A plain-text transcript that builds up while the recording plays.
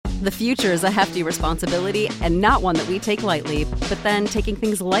The future is a hefty responsibility and not one that we take lightly, but then taking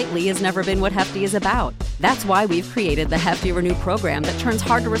things lightly has never been what Hefty is about. That's why we've created the Hefty Renew program that turns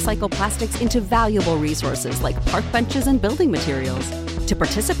hard-to-recycle plastics into valuable resources like park benches and building materials. To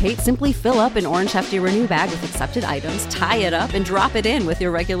participate, simply fill up an orange Hefty Renew bag with accepted items, tie it up, and drop it in with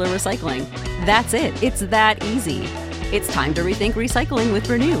your regular recycling. That's it. It's that easy. It's time to rethink recycling with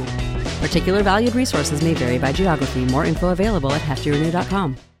Renew. Particular valued resources may vary by geography. More info available at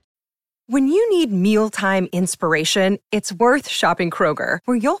heftyrenew.com. When you need mealtime inspiration, it's worth shopping Kroger,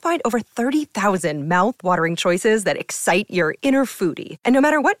 where you'll find over 30,000 mouth-watering choices that excite your inner foodie. And no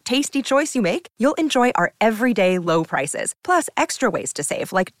matter what tasty choice you make, you'll enjoy our everyday low prices, plus extra ways to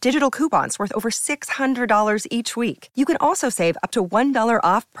save, like digital coupons worth over $600 each week. You can also save up to $1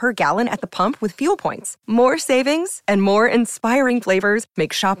 off per gallon at the pump with fuel points. More savings and more inspiring flavors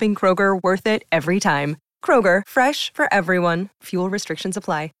make shopping Kroger worth it every time. Kroger, fresh for everyone. Fuel restrictions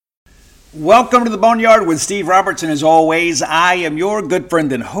apply. Welcome to the Boneyard with Steve Robertson. As always, I am your good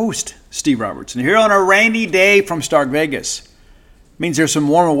friend and host, Steve Robertson, here on a rainy day from Stark Vegas. Means there's some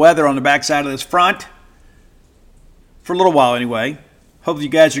warmer weather on the backside of this front, for a little while anyway. Hope you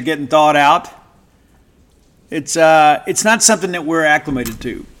guys are getting thawed out. It's not something that we're acclimated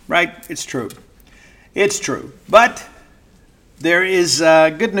to, right? It's true. It's true. But there is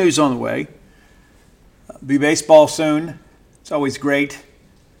good news on the way. Be baseball soon. It's always great.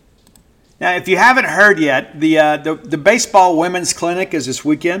 Now, if you haven't heard yet, the baseball women's clinic is this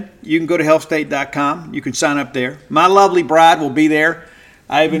weekend. You can go to healthstate.com. You can sign up there. My lovely bride will be there.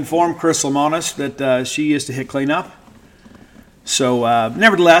 I've informed Chris Lamonis that she is to hit cleanup. So,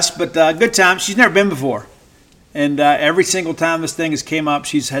 nevertheless, but good time. She's never been before. And every single time this thing has came up,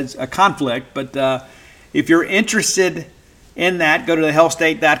 she's had a conflict. But if you're interested in that, go to the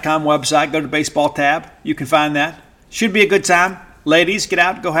healthstate.com website. Go to the baseball tab. You can find that. Should be a good time. Ladies, get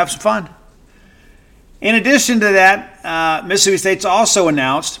out and go have some fun. In addition to that, Mississippi State's also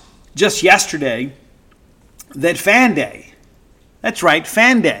announced just yesterday that Fan Day, that's right,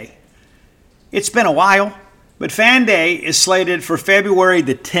 Fan Day. It's been a while, but Fan Day is slated for February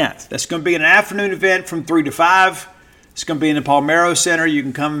the 10th. That's going to be an afternoon event from 3 to 5. It's going to be in the Palmero Center. You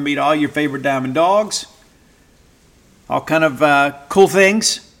can come and meet all your favorite Diamond Dogs. All kind of cool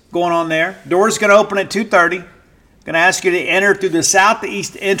things going on there. Doors going to open at 2:30. Going to ask you to enter through the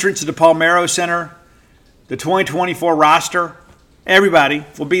southeast entrance of the Palmero Center. The 2024 roster, everybody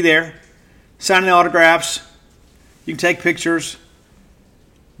will be there, signing autographs. You can take pictures.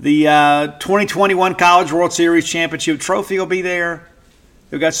 The 2021 College World Series Championship trophy will be there.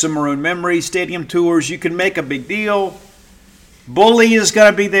 They've got some Maroon Memories, stadium tours. You can make a big deal. Bully is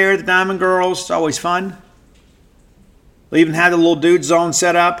going to be there, the Diamond Girls. It's always fun. They even have the little dude zone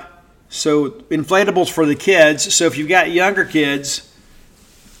set up. So inflatables for the kids. So if you've got younger kids,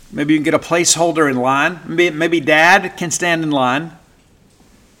 maybe you can get a placeholder in line. Maybe dad can stand in line.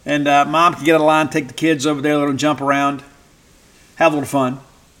 And mom can get a line, take the kids over there, let them jump around, have a little fun.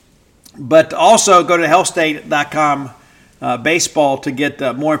 But also go to healthstate.com baseball to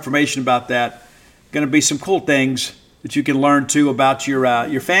get more information about that. Going to be some cool things that you can learn, too, about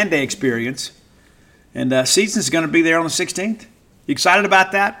your Fan Day experience. And season's going to be there on the 16th. You excited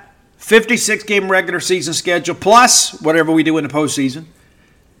about that? 56-game regular season schedule, plus whatever we do in the postseason.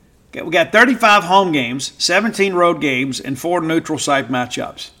 We got 35 home games, 17 road games, and 4 neutral site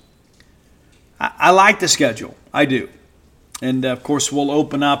matchups. I like the schedule. I do. And, of course, we'll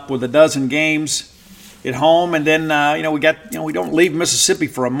open up with a dozen games at home. And then, we don't leave Mississippi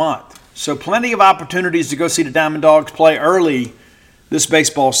for a month. So plenty of opportunities to go see the Diamond Dogs play early this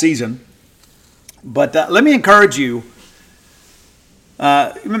baseball season. But let me encourage you.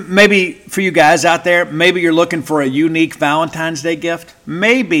 Maybe for you guys out there, maybe you're looking for a unique Valentine's Day gift.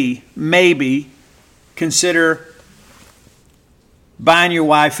 Maybe consider buying your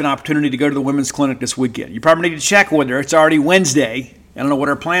wife an opportunity to go to the women's clinic this weekend. You probably need to check with her. It's already Wednesday. I don't know what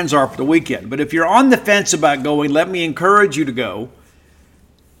her plans are for the weekend. But if you're on the fence about going, let me encourage you to go.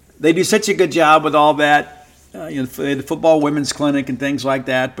 They do such a good job with all that, the football women's clinic and things like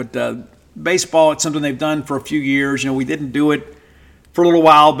that. But baseball, it's something they've done for a few years. We didn't do it for a little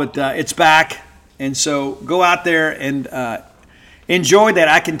while, but it's back. And so go out there and enjoy that.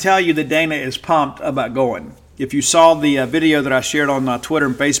 I can tell you that Dana is pumped about going. If you saw the video that I shared on Twitter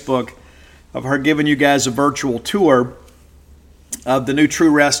and Facebook of her giving you guys a virtual tour of the new True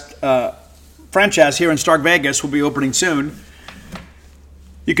Rest franchise here in Stark Vegas, will be opening soon.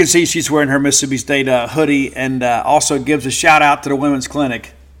 You can see she's wearing her Mississippi State hoodie and also gives a shout out to the women's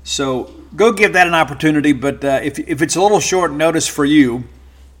clinic. So go give that an opportunity, but if it's a little short notice for you,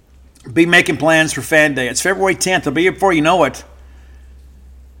 be making plans for Fan Day. It's February 10th. It'll be here before you know it.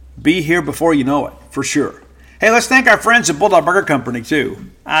 be here before you know it, for sure. Hey, let's thank our friends at Bulldog Burger Company, too.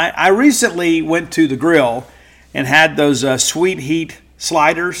 I recently went to the grill and had those sweet heat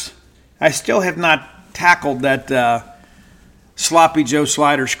sliders. I still have not tackled that Sloppy Joe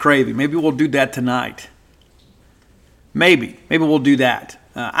sliders craving. Maybe we'll do that tonight. Maybe we'll do that.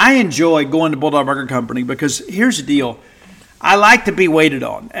 I enjoy going to Bulldog Burger Company because here's the deal. I like to be waited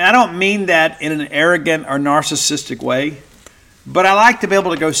on. And I don't mean that in an arrogant or narcissistic way, but I like to be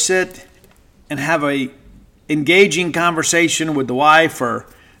able to go sit and have a engaging conversation with the wife or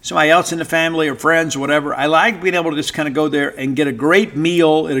somebody else in the family or friends or whatever. I like being able to just kind of go there and get a great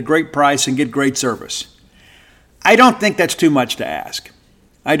meal at a great price and get great service. I don't think that's too much to ask.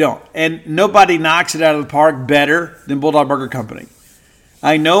 I don't. And nobody knocks it out of the park better than Bulldog Burger Company.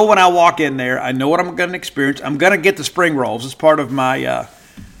 I know when I walk in there, I know what I'm going to experience. I'm going to get the spring rolls. It's part of my,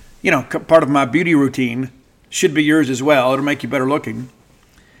 part of my beauty routine. Should be yours as well. It'll make you better looking.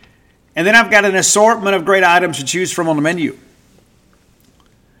 And then I've got an assortment of great items to choose from on the menu.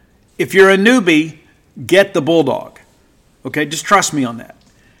 If you're a newbie, get the Bulldog. Okay, just trust me on that.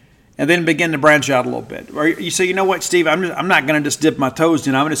 And then begin to branch out a little bit. Or you say, you know what, Steve, I'm not going to just dip my toes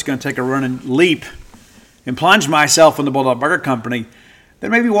in. I'm just going to take a running leap and plunge myself in the Bulldog Burger Company. Then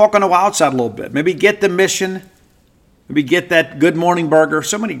maybe walk on the wild side a little bit. Maybe get the Mission. Maybe get that Good Morning Burger.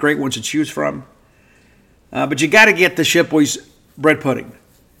 So many great ones to choose from. But you got to get the Shipley's bread pudding.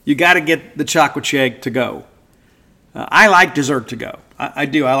 You got to get the chocolate shake to go. I like dessert to go. I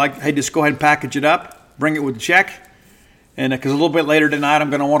do. I like, hey, just go ahead and package it up. Bring it with the check. And because a little bit later tonight, I'm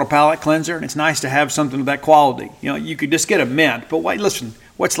going to want a palate cleanser. And it's nice to have something of that quality. You know, you could just get a mint. But wait, listen,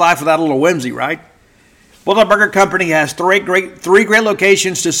 what's life without a little whimsy, right? Bulldog Burger Company has three great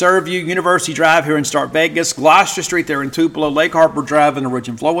locations to serve you. University Drive here in Start Vegas, Gloucester Street there in Tupelo, Lake Harper Drive in the Ridge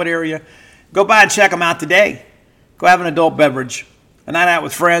and Flowwood area. Go by and check them out today. Go have an adult beverage. A night out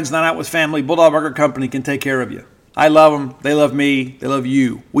with friends, night out with family. Bulldog Burger Company can take care of you. I love them. They love me. They love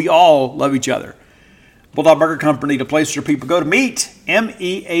you. We all love each other. Bulldog Burger Company, the place where people go to meet,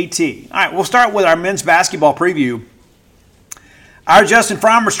 M-E-A-T. All right, we'll start with our men's basketball preview. Our Justin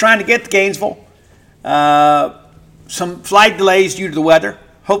Frommer's trying to get to Gainesville. Some flight delays due to the weather.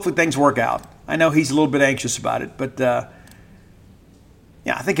 Hopefully things work out. I know he's a little bit anxious about it, but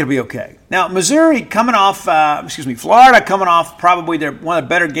yeah, I think it'll be okay. Now, Florida coming off probably one of the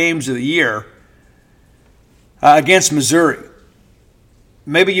better games of the year against Missouri.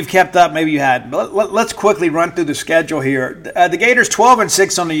 Maybe you've kept up, maybe you hadn't. But let's quickly run through the schedule here. The Gators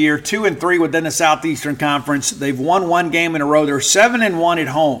 12-6 on the year, 2-3 within the Southeastern Conference. They've won one game in a row. They're 7-1 at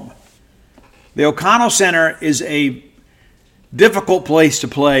home. The O'Connell Center is a difficult place to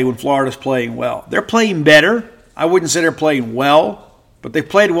play when Florida's playing well. They're playing better. I wouldn't say they're playing well, but they've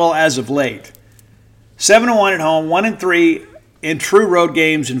played well as of late. 7-1 at home, 1-3 in true road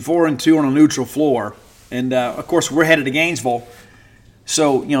games, and 4-2 on a neutral floor. And, of course, we're headed to Gainesville.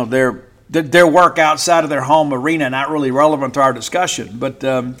 So, you know, their work outside of their home arena not really relevant to our discussion. But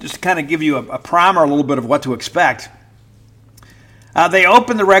just to kind of give you a primer a little bit of what to expect. They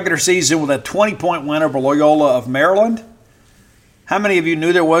opened the regular season with a 20-point win over Loyola of Maryland. How many of you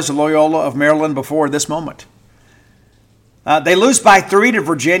knew there was a Loyola of Maryland before this moment? They lose by 3 to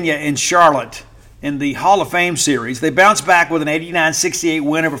Virginia in Charlotte in the Hall of Fame series. They bounce back with an 89-68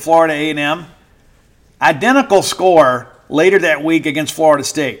 win over Florida A&M. Identical score later that week against Florida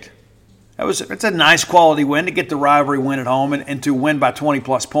State. It's a nice quality win to get the rivalry win at home and to win by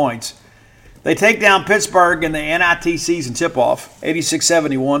 20-plus points. They take down Pittsburgh in the NIT season tip-off,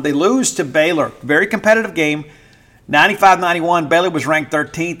 86-71. They lose to Baylor. Very competitive game, 95-91. Baylor was ranked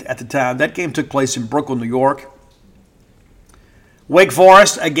 13th at the time. That game took place in Brooklyn, New York. Wake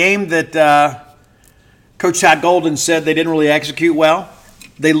Forest, a game that Coach Todd Golden said they didn't really execute well.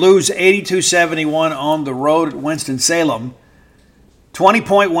 They lose 82-71 on the road at Winston-Salem.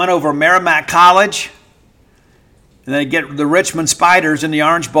 20-point win over Merrimack College. And they get the Richmond Spiders in the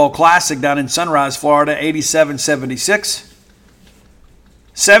Orange Bowl Classic down in Sunrise, Florida, 87-76.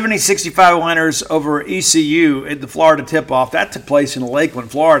 70-65 winners over ECU at the Florida tip-off. That took place in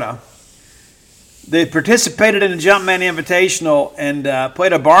Lakeland, Florida. They participated in the Jumpman Invitational and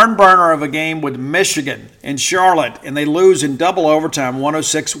played a barn burner of a game with Michigan in Charlotte, and they lose in double overtime,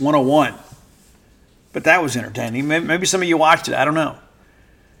 106-101. But that was entertaining. Maybe some of you watched it. I don't know.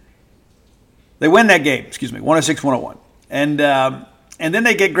 They win that game, 106-101. And then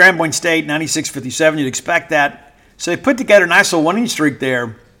they get Grand Point State, 96-57. You'd expect that. So they put together a nice little winning streak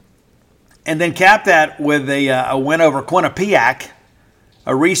there and then cap that with a win over Quinnipiac,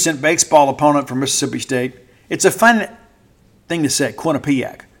 a recent baseball opponent from Mississippi State. It's a fun thing to say,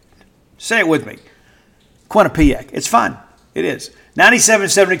 Quinnipiac. Say it with me. Quinnipiac. It's fun. It is.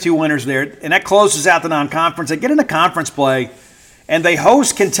 97-72 winners there, and that closes out the non-conference. They get into conference play, and they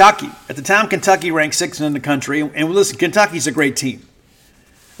host Kentucky. At the time, Kentucky ranked 6th in the country. And listen, Kentucky's a great team.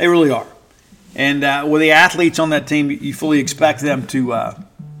 They really are. And with the athletes on that team, you fully expect them to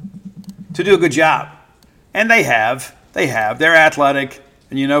do a good job. And they have. They're athletic.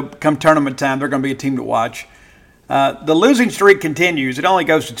 And, come tournament time, they're going to be a team to watch. The losing streak continues. It only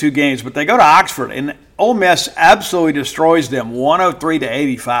goes to 2 games, but they go to Oxford, and Ole Miss absolutely destroys them,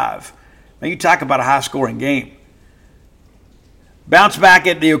 103-85. Now, you talk about a high-scoring game. Bounce back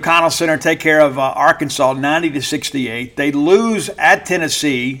at the O'Connell Center, take care of Arkansas, 90-68. They lose at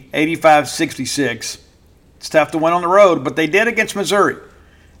Tennessee, 85-66. It's tough to win on the road, but they did against Missouri,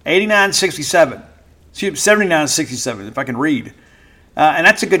 89-67. 79-67, if I can read. And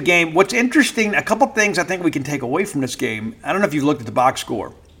that's a good game. What's interesting, a couple things I think we can take away from this game. I don't know if you've looked at the box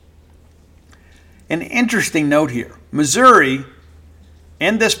score. An interesting note here. Missouri,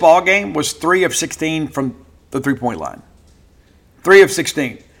 in this ball game, was 3 of 16 from the three-point line. 3 of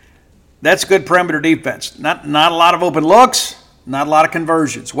 16. That's good perimeter defense. Not a lot of open looks, not a lot of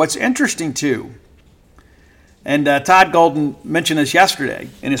conversions. What's interesting, too, and Todd Golden mentioned this yesterday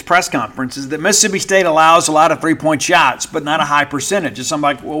in his press conference, is that Mississippi State allows a lot of three-point shots, but not a high percentage. It's something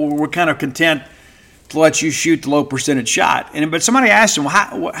like, well, we're kind of content to let you shoot the low percentage shot. But somebody asked him,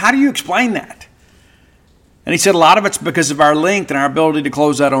 well, how do you explain that? And he said a lot of it's because of our length and our ability to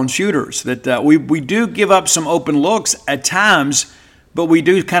close out on shooters. That we do give up some open looks at times, but we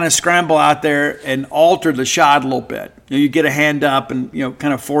do kind of scramble out there and alter the shot a little bit. You get a hand up and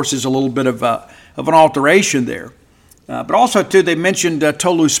kind of forces a little bit of an alteration there. But also, too, they mentioned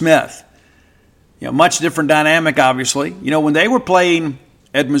Tolu Smith. Much different dynamic, obviously. When they were playing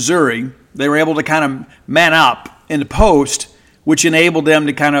at Missouri, they were able to kind of man up in the post, which enabled them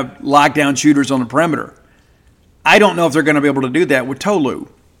to kind of lock down shooters on the perimeter. I don't know if they're going to be able to do that with Tolu.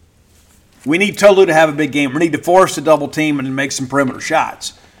 We need Tolu to have a big game. We need to force the double team and make some perimeter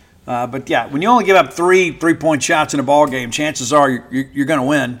shots. But, yeah, when you only give up 3 3-point shots in a ball game, chances are you're going to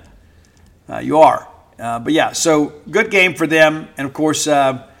win. You are. But, yeah, so good game for them. And, of course,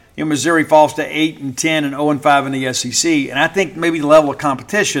 Missouri falls to 8-10 and 0-5 in the SEC. And I think maybe the level of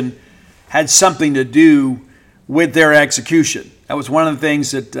competition had something to do with their execution. That was one of the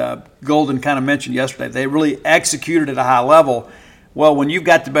things that Golden kind of mentioned yesterday. They really executed at a high level. Well, when you've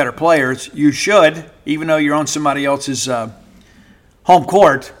got the better players, you should, even though you're on somebody else's home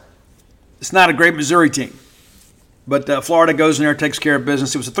court, it's not a great Missouri team. But Florida goes in there, takes care of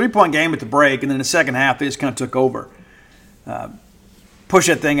business. It was a 3-point game at the break, and then the second half, they just kind of took over. Push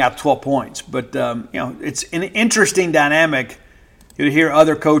that thing out 12 points. But, it's an interesting dynamic to hear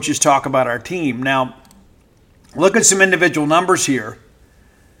other coaches talk about our team. Now, look at some individual numbers here.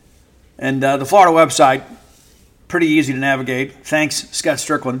 And the Florida website, pretty easy to navigate. Thanks, Scott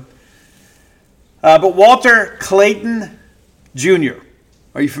Strickland. But Walter Clayton Jr.,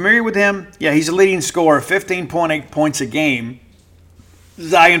 are you familiar with him? Yeah, he's a leading scorer, 15.8 points a game.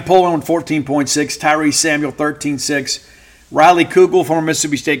 Zion Poland, 14.6. Tyrese Samuel, 13.6. Riley Kugel, former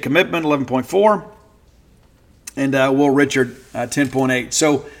Mississippi State commitment, 11.4. And Will Richard, 10.8.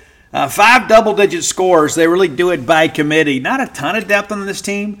 So 5 double-digit scores. They really do it by committee. Not a ton of depth on this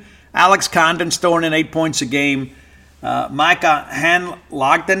team. Alex Condon's throwing in 8 points a game. Micah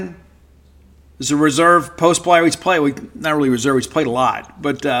Hanlogden is a reserve post player. He's played, not really reserve, he's played a lot.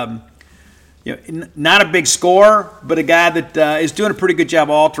 But, not a big scorer, but a guy that is doing a pretty good job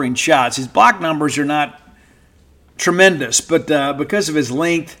altering shots. His block numbers are not tremendous, but because of his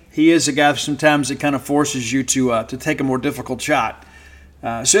length, he is a guy sometimes that kind of forces you to take a more difficult shot.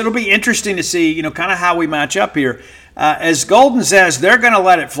 So it'll be interesting to see, kind of how we match up here. As Golden says, they're going to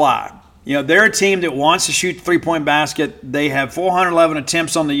let it fly. They're a team that wants to shoot the three-point basket. They have 411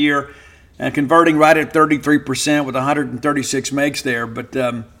 attempts on the year and converting right at 33% with 136 makes there.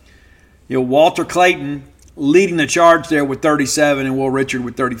 But, Walter Clayton leading the charge there with 37 and Will Richard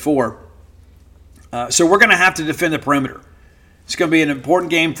with 34. So we're going to have to defend the perimeter. It's going to be an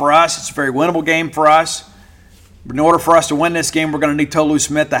important game for us. It's a very winnable game for us. In order for us to win this game, we're going to need Tolu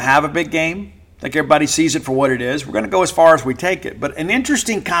Smith to have a big game. I think everybody sees it for what it is. We're going to go as far as we take it. But an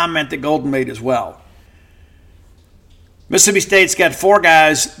interesting comment that Golden made as well. Mississippi State's got 4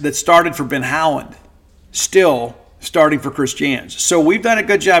 guys that started for Ben Howland, still starting for Chris Jans. So we've done a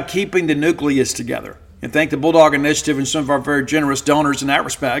good job keeping the nucleus together. And thank the Bulldog Initiative and some of our very generous donors in that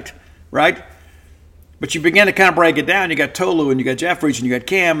respect, right? But you begin to kind of break it down. You got Tolu and you got Jeffries and you got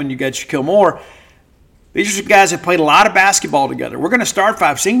Cam and you got Shaquille Moore. These are some guys that played a lot of basketball together. We're going to start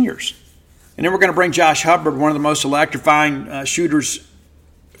 5 seniors. And then we're going to bring Josh Hubbard, one of the most electrifying shooters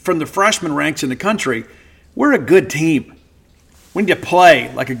from the freshman ranks in the country. We're a good team. We need to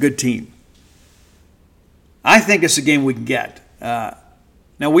play like a good team. I think it's a game we can get.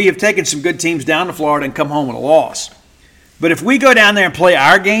 Now, we have taken some good teams down to Florida and come home with a loss. But if we go down there and play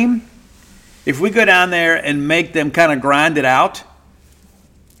our game, if we go down there and make them kind of grind it out,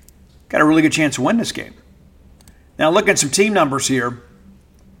 got a really good chance to win this game. Now, look at some team numbers here.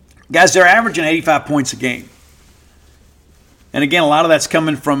 Guys, they're averaging 85 points a game. And again, a lot of that's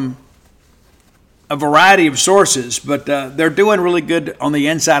coming from a variety of sources, but they're doing really good on the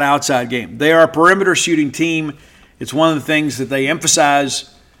inside-outside game. They are a perimeter shooting team. It's one of the things that they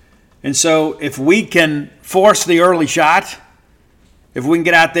emphasize. And so if we can force the early shot, if we can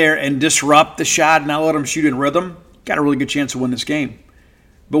get out there and disrupt the shot and not let them shoot in rhythm, got a really good chance to win this game.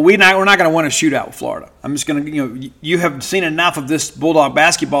 But we're not going to win a shootout with Florida. I'm just going to, you have seen enough of this Bulldog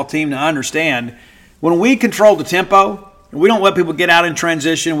basketball team to understand when we control the tempo and we don't let people get out in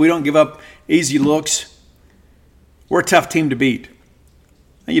transition, we don't give up easy looks, we're a tough team to beat.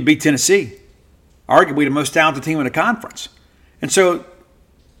 And you beat Tennessee, arguably the most talented team in the conference. And so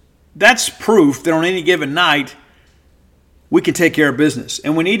that's proof that on any given night, we can take care of business.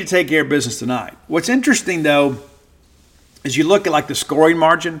 And we need to take care of business tonight. What's interesting, though, as you look at like the scoring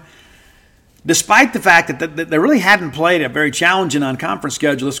margin, despite the fact that they really hadn't played a very challenging non-conference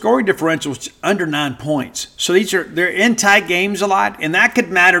schedule, the scoring differential is under 9 points. So they're in tight games a lot, and that could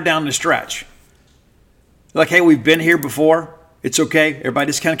matter down the stretch. Like, hey, we've been here before. It's okay. Everybody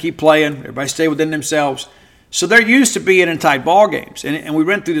just kind of keep playing. Everybody stay within themselves. So they're used to being in tight ball games. And we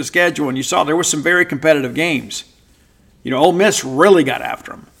went through the schedule, and you saw there were some very competitive games. You know, Ole Miss really got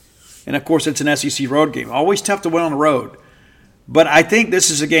after them. And, of course, it's an SEC road game. Always tough to win on the road. But I think this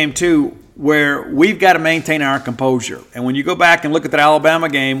is a game, too, where we've got to maintain our composure. And when you go back and look at that Alabama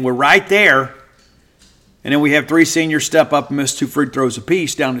game, we're right there. And then we have 3 seniors step up and miss 2 free throws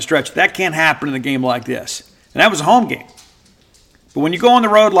apiece down the stretch. That can't happen in a game like this. And that was a home game. But when you go on the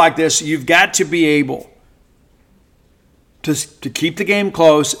road like this, you've got to be able to keep the game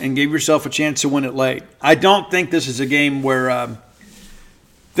close and give yourself a chance to win it late. I don't think this is a game where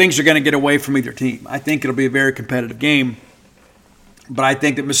things are going to get away from either team. I think it'll be a very competitive game. But I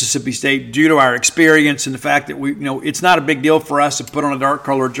think that Mississippi State, due to our experience and the fact that it's not a big deal for us to put on a dark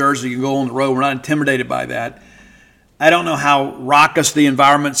colored jersey and go on the road. We're not intimidated by that. I don't know how raucous the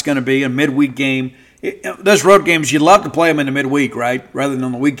environment's going to be, a midweek game. Those road games, you love to play them in the midweek, right, rather than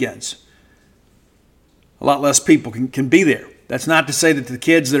on the weekends. A lot less people can be there. That's not to say that the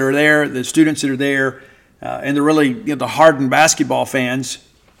kids that are there, the students that are there, and the really the hardened basketball fans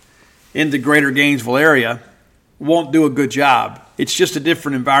in the greater Gainesville area won't do a good job. It's just a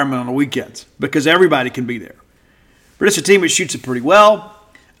different environment on the weekends because everybody can be there. But it's a team that shoots it pretty well,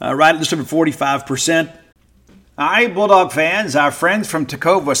 right at just over 45%. All right, Bulldog fans, our friends from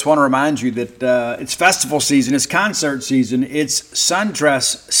Tecovas want to remind you that it's festival season, it's concert season, it's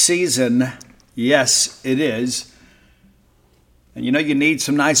sundress season. Yes, it is. And you need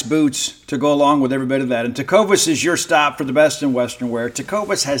some nice boots to go along with every bit of that. And Tecovas is your stop for the best in Western wear.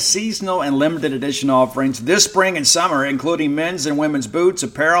 Tecovas has seasonal and limited edition offerings this spring and summer, including men's and women's boots,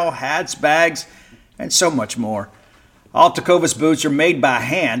 apparel, hats, bags, and so much more. All Tecovas boots are made by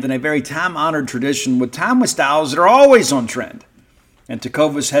hand in a very time-honored tradition with timeless styles that are always on trend. And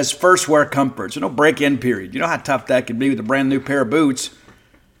Tecovas has first wear comfort, so no break-in period. You know how tough that can be with a brand new pair of boots.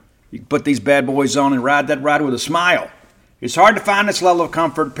 You can put these bad boys on and ride that ride with a smile. It's hard to find this level of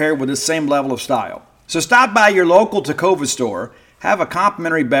comfort paired with this same level of style. So stop by your local Tecovas store, have a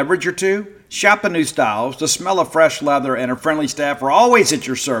complimentary beverage or two, shop the new styles, the smell of fresh leather, and our friendly staff are always at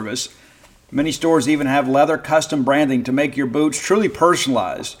your service. Many stores even have leather custom branding to make your boots truly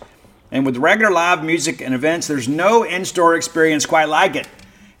personalized. And with regular live music and events, there's no in-store experience quite like it.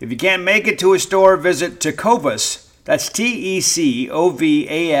 If you can't make it to a store, visit Tecovas. That's TECOVAS.com.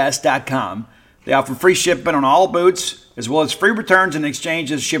 They offer free shipping on all boots, as well as free returns and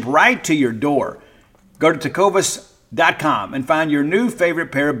exchanges shipped right to your door. Go to Tecovas.com and find your new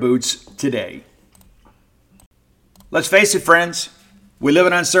favorite pair of boots today. Let's face it, friends, we live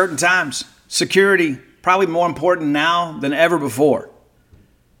in uncertain times. Security, probably more important now than ever before.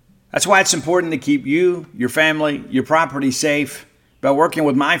 That's why it's important to keep you, your family, your property safe by working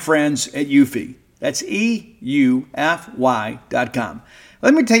with my friends at Eufy. That's EUFY.com.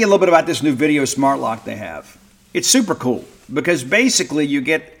 Let me tell you a little bit about this new video smart lock they have. It's super cool because basically you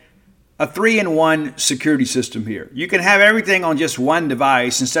get a 3-in-1 security system here. You can have everything on just one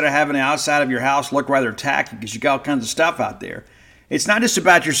device instead of having the outside of your house look rather tacky because you got all kinds of stuff out there. It's not just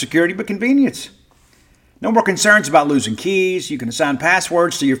about your security, but convenience. No more concerns about losing keys. You can assign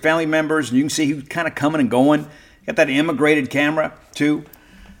passwords to your family members, and you can see who's kind of coming and going. Got that immigrated camera, too.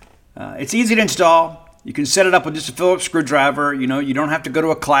 It's easy to install. You can set it up with just a Phillips screwdriver. You don't have to go to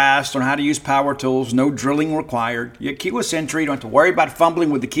a class, learn how to use power tools, no drilling required. You get keyless entry. You don't have to worry about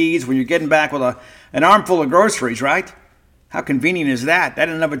fumbling with the keys when you're getting back with an armful of groceries, right? How convenient is that? That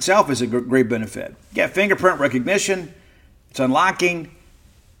in and of itself is a great benefit. You get fingerprint recognition. It's unlocking.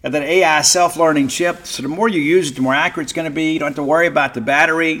 Got that AI self-learning chip. So the more you use it, the more accurate it's going to be. You don't have to worry about the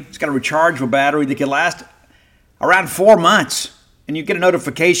battery. It's got a rechargeable battery that can last around 4 months. And you get a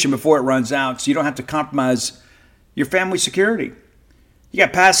notification before it runs out, so you don't have to compromise your family security. You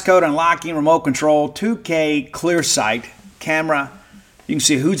got passcode unlocking, remote control, 2K clear sight, camera. You can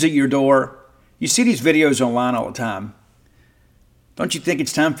see who's at your door. You see these videos online all the time. Don't you think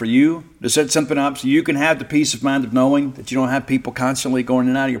it's time for you to set something up so you can have the peace of mind of knowing that you don't have people constantly going in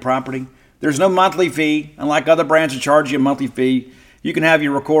and out of your property? There's no monthly fee. Unlike other brands that charge you a monthly fee, you can have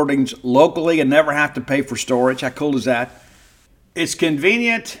your recordings locally and never have to pay for storage. How cool is that? It's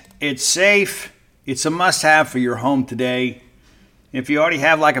convenient, it's safe, it's a must-have for your home today. If you already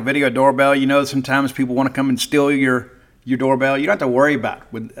have like a video doorbell, sometimes people want to come and steal your doorbell. You don't have to worry about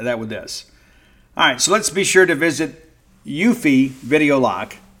with this. All right, so let's be sure to visit Eufy Video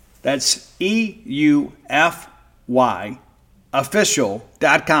Lock. That's EUFY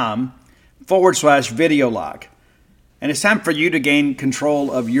official.com/video lock. And it's time for you to gain control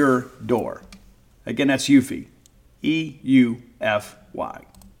of your door. Again, that's Eufy. EUFY.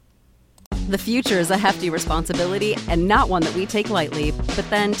 The future is a hefty responsibility and not one that we take lightly, but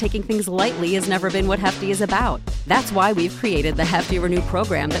then taking things lightly has never been what Hefty is about. That's why we've created the Hefty Renew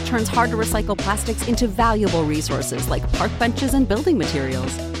program that turns hard-to-recycle plastics into valuable resources like park benches and building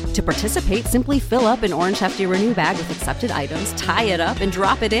materials. To participate, simply fill up an orange Hefty Renew bag with accepted items, tie it up, and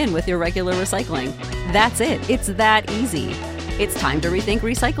drop it in with your regular recycling. That's it. It's that easy. It's time to rethink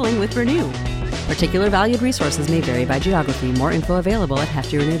recycling with Renew. Particular valued resources may vary by geography. More info available at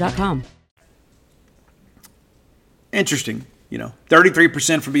heftyrenew.com. Interesting.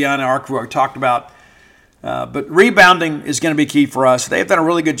 33% from beyond our arc we talked about. But rebounding is going to be key for us. They've done a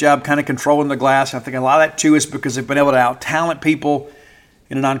really good job kind of controlling the glass. I think a lot of that, too, is because they've been able to out-talent people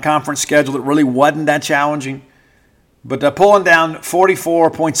in a non-conference schedule that really wasn't that challenging. But pulling down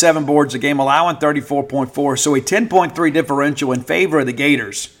 44.7 boards a game, allowing 34.4, so a 10.3 differential in favor of the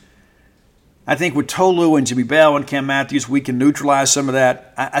Gators. I think with Tolu and Jimmy Bell and Cam Matthews, we can neutralize some of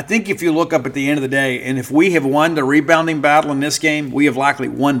that. I think if you look up at the end of the day, and if we have won the rebounding battle in this game, we have likely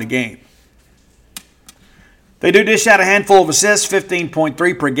won the game. They do dish out a handful of assists,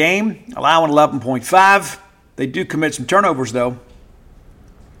 15.3 per game, allowing 11.5. They do commit some turnovers, though.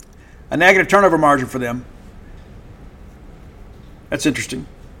 A negative turnover margin for them. That's interesting,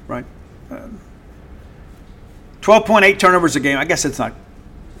 right? 12.8 turnovers a game. I guess it's not.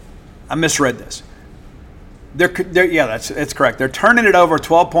 I misread this. That's correct. They're turning it over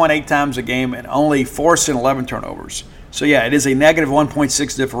 12.8 times a game and only forcing 11 turnovers. So, it is a negative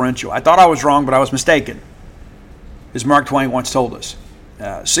 1.6 differential. I thought I was wrong, but I was mistaken, as Mark Twain once told us.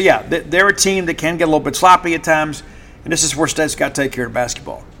 They're a team that can get a little bit sloppy at times, and this is where State's got to take care of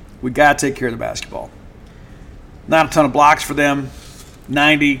basketball. We got to take care of the basketball. Not a ton of blocks for them,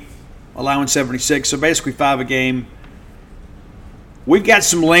 90, allowing 76, so basically 5 a game. We've got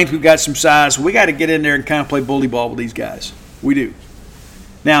some length, we've got some size. We got to get in there and kind of play bully ball with these guys. We do.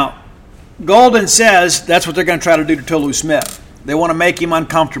 Now, Golden says that's what they're going to try to do to Tolu Smith. They want to make him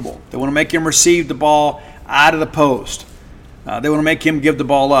uncomfortable. They want to make him receive the ball out of the post. They want to make him give the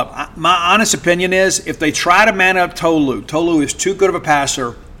ball up. My honest opinion is if they try to man up Tolu is too good of a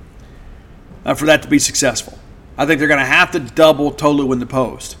passer for that to be successful. I think they're going to have to double Tolu in the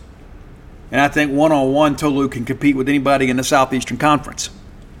post. And I think one-on-one Tolu can compete with anybody in the Southeastern Conference.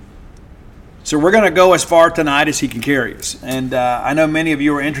 So we're going to go as far tonight as he can carry us. And I know many of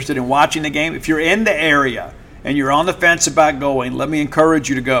you are interested in watching the game. If you're in the area and you're on the fence about going, let me encourage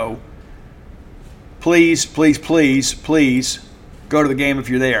you to go. Please, please, please, please go to the game if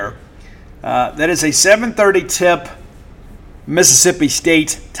you're there. That is a 7:30 tip Mississippi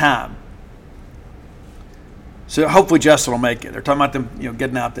State time. So hopefully Justin will make it. They're talking about them,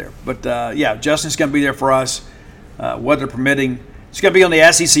 getting out there. But Justin's going to be there for us, weather permitting. It's going to be on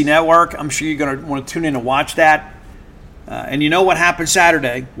the SEC Network. I'm sure you're going to want to tune in and watch that. And you know what happened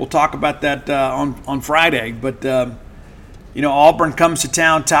Saturday. We'll talk about that on Friday. But Auburn comes to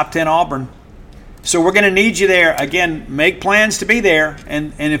town, top 10 Auburn. So we're going to need you there. Again, make plans to be there.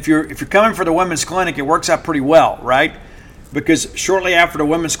 And if you're coming for the women's clinic, it works out pretty well, right? Because shortly after the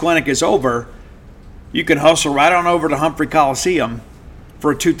women's clinic is over, you can hustle right on over to Humphrey Coliseum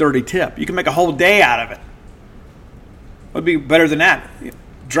for a 2:30 tip. You can make a whole day out of it. What would be better than that?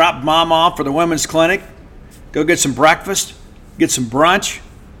 Drop mom off for the women's clinic, go get some breakfast, get some brunch,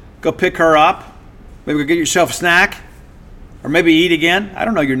 go pick her up, Maybe go get yourself a snack, or maybe eat again. I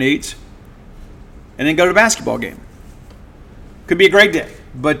don't know your needs. And then go to the basketball game. Could be a great day.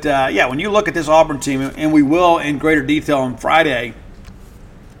 But, when you look at this Auburn team, and we will in greater detail on Friday,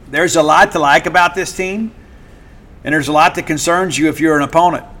 there's a lot to like about this team, and there's a lot that concerns you if you're an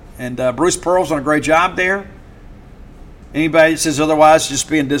opponent. And Bruce Pearl's done a great job there. Anybody that says otherwise is just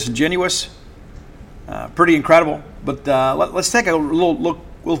being disingenuous. Pretty incredible. But let's take a little look.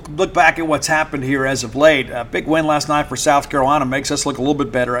 We'll look back at what's happened here as of late. A big win last night for South Carolina makes us look a little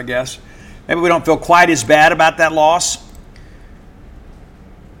bit better, I guess. Maybe we don't feel quite as bad about that loss.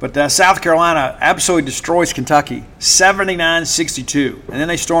 But South Carolina absolutely destroys Kentucky, 79-62. And then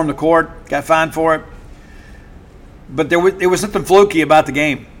they stormed the court, got fined for it. But there was nothing fluky about the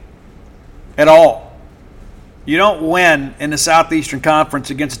game at all. You don't win in the Southeastern Conference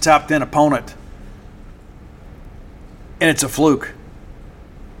against a top 10 opponent, and it's a fluke.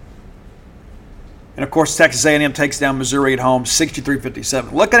 And, of course, Texas A&M takes down Missouri at home,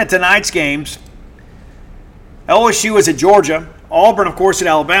 63-57. Looking at tonight's games, LSU is at Georgia. Auburn, of course, at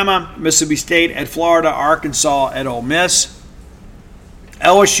Alabama. Mississippi State at Florida. Arkansas at Ole Miss.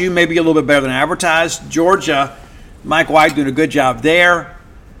 LSU may be a little bit better than advertised. Georgia, Mike White doing a good job there.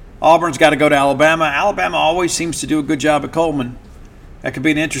 Auburn's got to go to Alabama. Alabama always seems to do a good job at Coleman. That could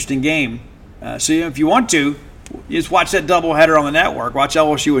be an interesting game. So if you want to, you just watch that doubleheader on the network. Watch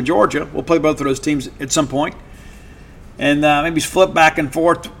LSU and Georgia. We'll play both of those teams at some point. And maybe flip back and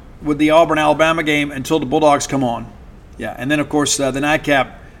forth with the Auburn-Alabama game until the Bulldogs come on. Yeah, and then, of course, the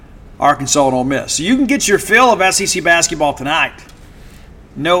nightcap, Arkansas and Ole Miss. So you can get your fill of SEC basketball tonight.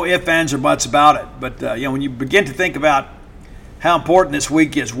 No ifs, ands, or buts about it. But, when you begin to think about how important this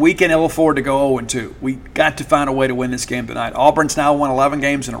week is, we can ill afford to go 0-2. We got to find a way to win this game tonight. Auburn's now won 11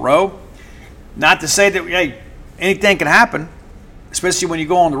 games in a row. Not to say that, anything can happen, especially when you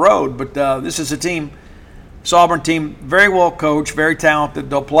go on the road. But this is a team, this Auburn team, very well coached, very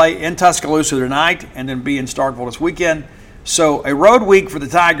talented. They'll play in Tuscaloosa tonight and then be in Starkville this weekend. So a road week for the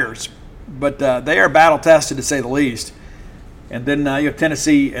Tigers, but they are battle-tested to say the least. And then you have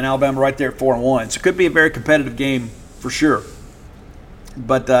Tennessee and Alabama right there at 4-1. So it could be a very competitive game for sure.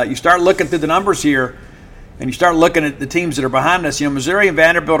 But you start looking through the numbers here, and you start looking at the teams that are behind us. Missouri and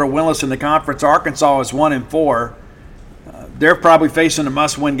Vanderbilt are winless in the conference. Arkansas is 1-4. They're probably facing a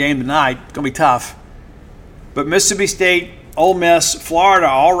must-win game tonight. It's going to be tough. But Mississippi State, Ole Miss, Florida,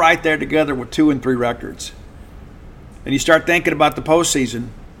 all right there together with 2-3 records. And you start thinking about the postseason.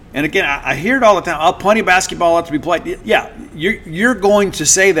 And again, I hear it all the time. Oh, plenty of basketball left to be played. Yeah, you're going to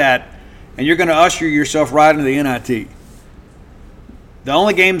say that, and you're going to usher yourself right into the NIT. The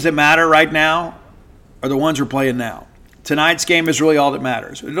only games that matter right now are the ones we're playing now. Tonight's game is really all that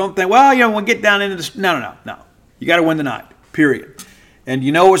matters. Don't think, we'll get down into this. No. You got to win tonight, period. And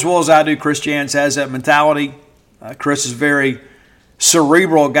you know as well as I do, Chris Jans has that mentality. Chris is a very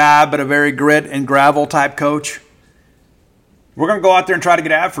cerebral guy, but a very grit and gravel type coach. We're going to go out there and try to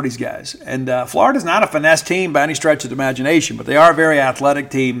get after these guys. And Florida's not a finesse team by any stretch of the imagination, but they are a very athletic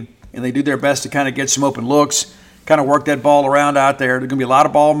team, and they do their best to kind of get some open looks, kind of work that ball around out there. There's going to be a lot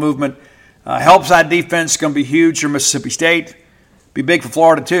of ball movement. Help side defense is going to be huge for Mississippi State. Be big for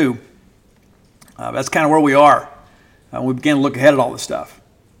Florida, too. That's kind of where we are. We begin to look ahead at all this stuff.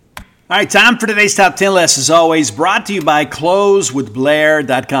 All right, time for today's Top 10 list, as always, brought to you by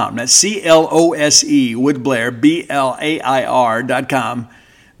closewithblair.com. That's C-L-O-S-E, with Blair, B-L-A-I-R.com.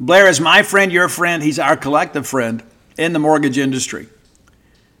 Blair is my friend, your friend. He's our collective friend in the mortgage industry.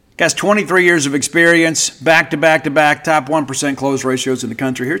 Guy's 23 years of experience, back-to-back-to-back, top 1% close ratios in the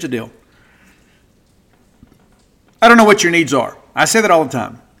country. Here's the deal. I don't know what your needs are. I say that all the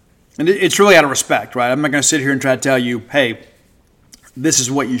time. And it's really out of respect, right? I'm not going to sit here and try to tell you, hey, this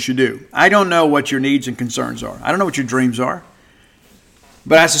is what you should do. I don't know what your needs and concerns are. I don't know what your dreams are.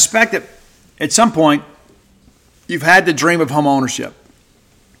 But I suspect that at some point, you've had the dream of home ownership.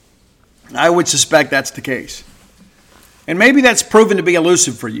 I would suspect that's the case. And maybe that's proven to be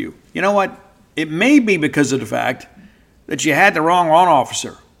elusive for you. You know what? It may be because of the fact that you had the wrong loan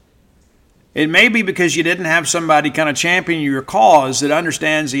officer. It may be because you didn't have somebody kind of championing your cause that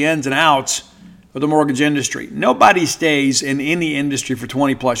understands the ins and outs of the mortgage industry. Nobody stays in any industry for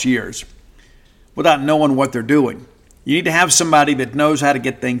 20 plus years without knowing what they're doing. You need to have somebody that knows how to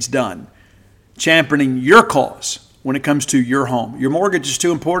get things done, championing your cause when it comes to your home. Your mortgage is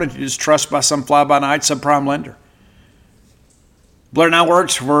too important to just trust by some fly-by-night subprime lender. Blair now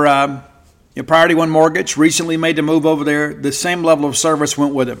works for Priority One Mortgage. Recently made the move over there. The same level of service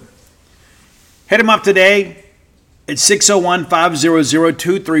went with him. Hit him up today. It's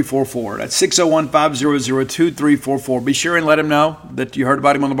 601-500-2344. That's 601-500-2344. Be sure and let him know that you heard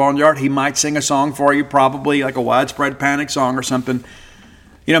about him on the Barnyard. He might sing a song for you, probably like a Widespread Panic song or something.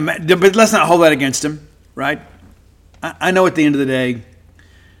 But let's not hold that against him, right? I know at the end of the day,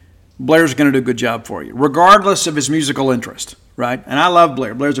 Blair's going to do a good job for you, regardless of his musical interest, right? And I love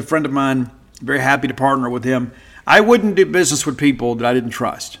Blair. Blair's a friend of mine. Very happy to partner with him. I wouldn't do business with people that I didn't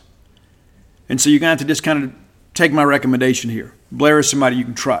trust. And so you're going to have to just kind of take my recommendation here. Blair is somebody you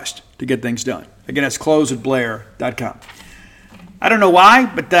can trust to get things done. Again, that's close@blair.com. I don't know why,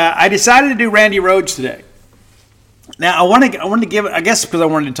 but I decided to do Randy Rhoads today. Now, I wanted to give it, I guess because I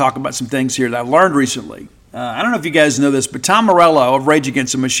wanted to talk about some things here that I've learned recently. I don't know if you guys know this, but Tom Morello of Rage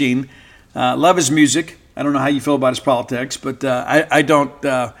Against the Machine, love his music. I don't know how you feel about his politics, but I don't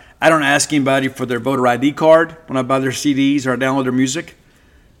ask anybody for their voter ID card when I buy their CDs or I download their music.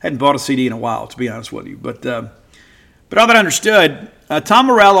 I hadn't bought a CD in a while, to be honest with you. But all that I understood, Tom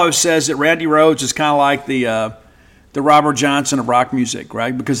Morello says that Randy Rhoads is kind of like the Robert Johnson of rock music,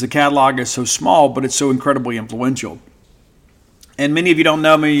 right? Because the catalog is so small, but it's so incredibly influential. And many of you don't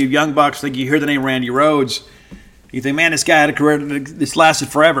know, many of you young bucks think you hear the name Randy Rhoads, you think, man, this guy had a career that's lasted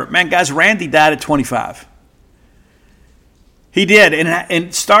forever. Man, guys, Randy died at 25. He did,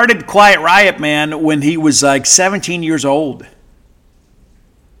 and started Quiet Riot, man, when he was like 17 years old.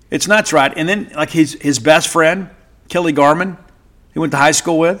 It's nuts, right? And then like his best friend, Kelly Garman, he went to high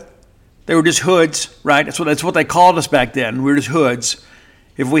school with, they were just hoods, right? That's what they called us back then. We were just hoods.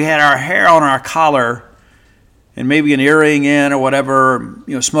 If we had our hair on our collar and maybe an earring in or whatever,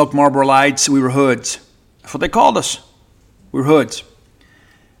 smoked Marlboro Lights, we were hoods. That's what they called us. We were hoods.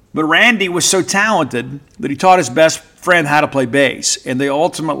 But Randy was so talented that he taught his best friend how to play bass, and they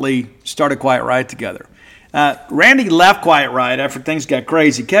ultimately started Quiet Riot together. Randy left Quiet Riot after things got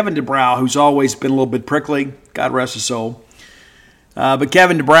crazy. Kevin DuBrow, who's always been a little bit prickly, God rest his soul. But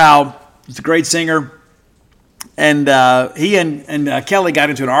Kevin DuBrow is a great singer. And he and Kelly got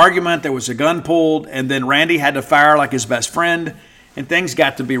into an argument. There was a gun pulled, and then Randy had to fire like his best friend, and things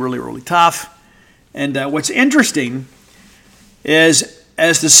got to be really, really tough. And what's interesting is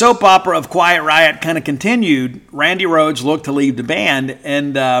as the soap opera of Quiet Riot kind of continued, Randy Rhoads looked to leave the band,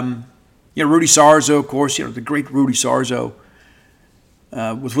 and Rudy Sarzo, of course, the great Rudy Sarzo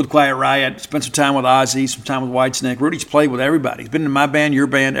was with Quiet Riot, spent some time with Ozzy, some time with Whitesnake. Rudy's played with everybody. He's been in my band, your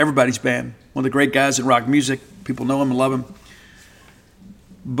band, everybody's band. One of the great guys in rock music. People know him and love him.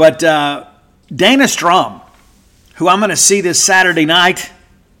 But Dana Strum, who I'm going to see this Saturday night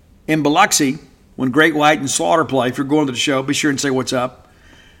in Biloxi when Great White and Slaughter play. If you're going to the show, be sure and say what's up.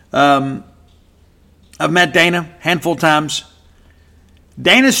 I've met Dana a handful of times.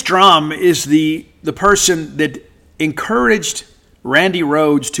 Dana Strum is the person that encouraged Randy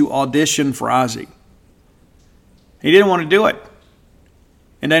Rhoads to audition for Ozzy. He didn't want to do it.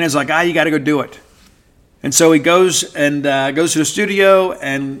 And Dana's like, you got to go do it. And so he goes to the studio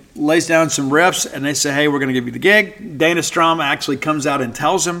and lays down some riffs, and they say, hey, we're going to give you the gig. Dana Strum actually comes out and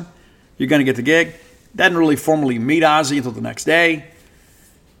tells him, you're going to get the gig. Doesn't really formally meet Ozzy until the next day.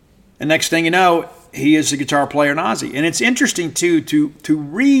 And next thing you know, he is the guitar player in Ozzy. And it's interesting, too, to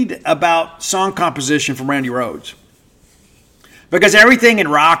read about song composition from Randy Rhoads. Because everything in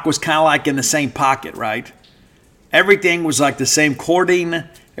rock was kind of like in the same pocket, right? Everything was like the same chording.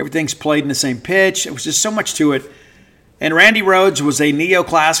 Everything's played in the same pitch. It was just so much to it. And Randy Rhoads was a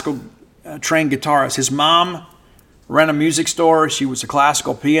neoclassical trained guitarist. His mom ran a music store. She was a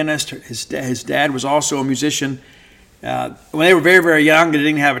classical pianist. His dad was also a musician. When they were very, very young, they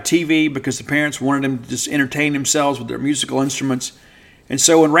didn't have a TV because the parents wanted them to just entertain themselves with their musical instruments. And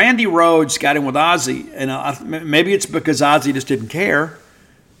so when Randy Rhoads got in with Ozzy, and maybe it's because Ozzy just didn't care,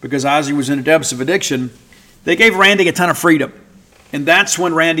 because Ozzy was in a depths of addiction, they gave Randy a ton of freedom. And that's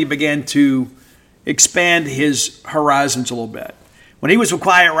when Randy began to expand his horizons a little bit. When he was with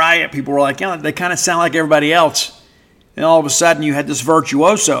Quiet Riot, people were like, they kind of sound like everybody else. And all of a sudden you had this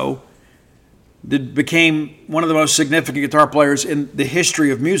virtuoso that became one of the most significant guitar players in the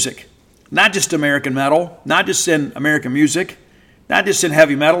history of music. Not just American metal, not just in American music, not just in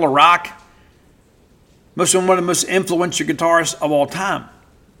heavy metal or rock. One of the most influential guitarists of all time.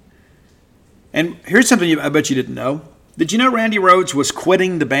 And here's something I bet you didn't know. Did you know Randy Rhoads was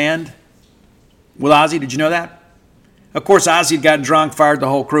quitting the band with Ozzy? Did you know that? Of course, Ozzy had gotten drunk, fired the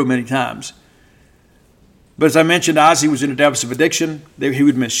whole crew many times. But as I mentioned, Ozzy was in the depths of addiction. He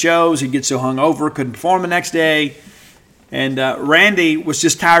would miss shows. He'd get so hungover, couldn't perform the next day. And Randy was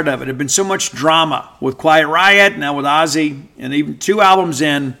just tired of it. There had been so much drama with Quiet Riot, now with Ozzy. And even 2 albums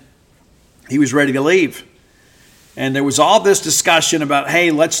in, he was ready to leave. And there was all this discussion about,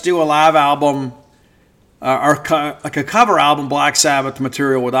 hey, let's do a live album like a cover album, Black Sabbath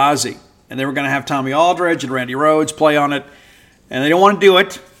material with Ozzy. And they were going to have Tommy Aldridge and Randy Rhoads play on it. And they didn't want to do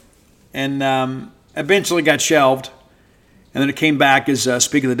it. And eventually got shelved. And then it came back as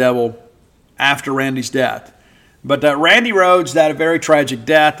Speak of the Devil after Randy's death. But Randy Rhoads had a very tragic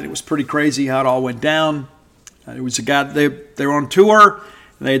death. It was pretty crazy how it all went down. It was a guy, they were on tour,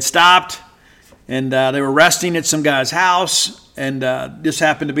 and they had stopped, and they were resting at some guy's house, and this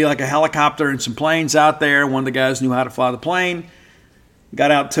happened to be like a helicopter and some planes out there. One of the guys knew how to fly the plane,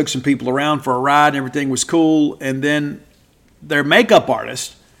 got out, took some people around for a ride, and everything was cool. And then their makeup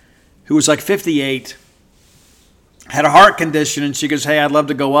artist, who was like 58, had a heart condition, and she goes, hey, I'd love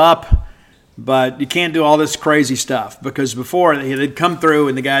to go up, but you can't do all this crazy stuff. Because before, they'd come through,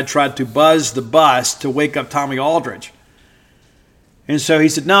 and the guy tried to buzz the bus to wake up Tommy Aldridge. And so he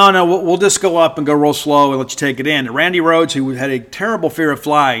said, no, we'll just go up and go real slow and let you take it in. And Randy Rhoads, who had a terrible fear of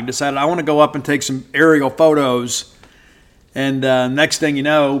flying, decided, I want to go up and take some aerial photos. And next thing you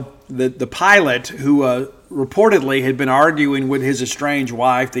know, the pilot, who reportedly had been arguing with his estranged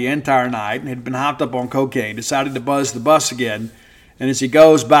wife the entire night and had been hopped up on cocaine, decided to buzz the bus again. And as he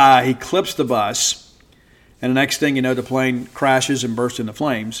goes by, he clips the bus. And the next thing you know, the plane crashes and bursts into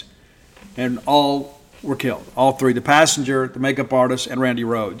flames. And all were killed. All three, the passenger, the makeup artist, and Randy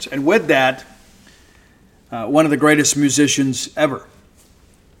Rhoads. And with that, one of the greatest musicians ever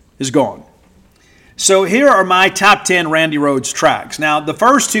is gone. So here are my top 10 Randy Rhoads tracks. Now, the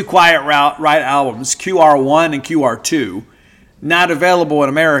first two Quiet Riot albums, QR1 and QR2, not available in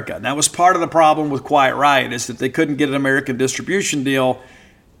America. And that was part of the problem with Quiet Riot, is that they couldn't get an American distribution deal,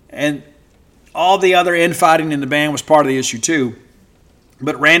 and all the other infighting in the band was part of the issue too.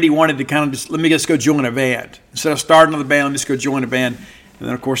 But Randy wanted to kind of just, let me just go join a band. Instead of starting the band, just go join a band. And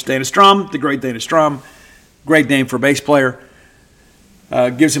then, of course, Dana Strum, the great Dana Strum, great name for a bass player,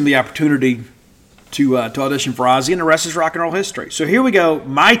 gives him the opportunity to audition for Ozzy, and the rest is rock and roll history. So here we go,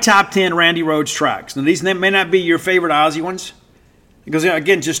 my top 10 Randy Rhoads tracks. Now, these may not be your favorite Ozzy ones, because,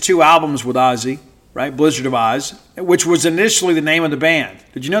 again, just 2 albums with Ozzy, right? Blizzard of Oz, which was initially the name of the band.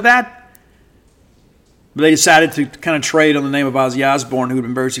 Did you know that? But they decided to kind of trade on the name of Ozzy Osbourne, who had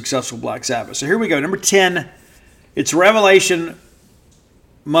been very successful with Black Sabbath. So here we go. Number 10, it's Revelation,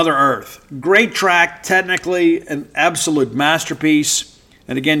 Mother Earth. Great track, technically an absolute masterpiece.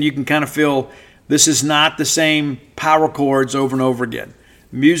 And again, you can kind of feel this is not the same power chords over and over again.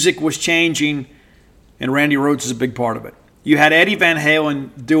 Music was changing, and Randy Rhoads is a big part of it. You had Eddie Van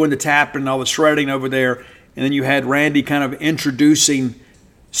Halen doing the tapping and all the shredding over there, and then you had Randy kind of introducing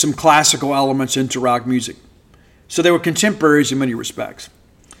some classical elements into rock music. So they were contemporaries in many respects.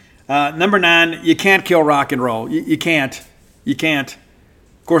 Number 9, you can't kill rock and roll. You can't. You can't.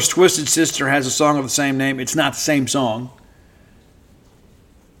 Of course, Twisted Sister has a song of the same name. It's not the same song.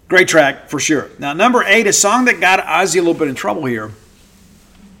 Great track, for sure. Now, number 8, a song that got Ozzy a little bit in trouble here.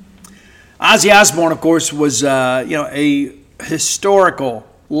 Ozzy Osbourne, of course, was a historical,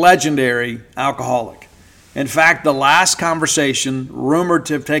 legendary alcoholic. In fact, the last conversation rumored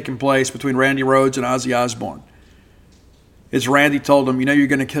to have taken place between Randy Rhoads and Ozzy Osbourne is Randy told him, you're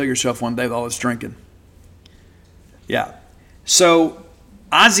going to kill yourself one day with all this drinking. Yeah. So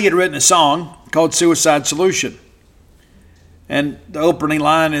Ozzy had written a song called Suicide Solution. And the opening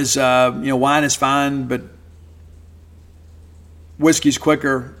line is, wine is fine, but whiskey's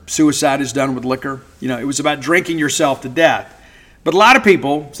quicker. Suicide is done with liquor. It was about drinking yourself to death. But a lot of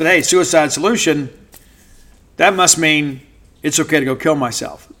people said, hey, Suicide Solution, that must mean it's okay to go kill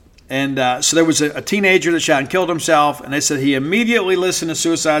myself. And so there was a teenager that shot and killed himself, and they said he immediately listened to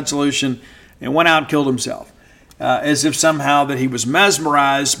Suicide Solution and went out and killed himself, as if somehow that he was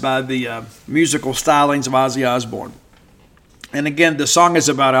mesmerized by the musical stylings of Ozzy Osbourne. And again, the song is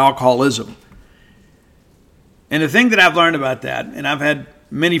about alcoholism. And the thing that I've learned about that, and I've had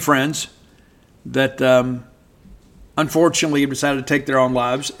many friends that unfortunately have decided to take their own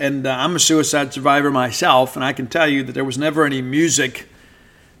lives, and I'm a suicide survivor myself, and I can tell you that there was never any music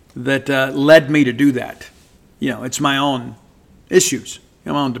that led me to do that. It's my own issues,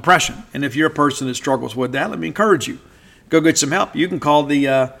 my own depression. And if you're a person that struggles with that, let me encourage you. Go get some help. You can call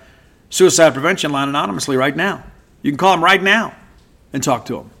the suicide prevention line anonymously right now. You can call them right now and talk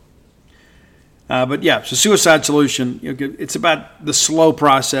to them. So Suicide Solution, it's about the slow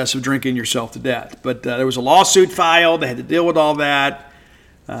process of drinking yourself to death. But there was a lawsuit filed. They had to deal with all that.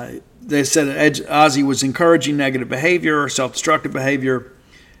 They said that Ozzy was encouraging negative behavior, self-destructive behavior.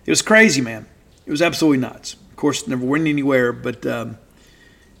 It was crazy, man. It was absolutely nuts. Of course, it never went anywhere, but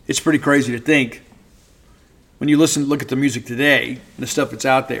it's pretty crazy to think when you look at the music today and the stuff that's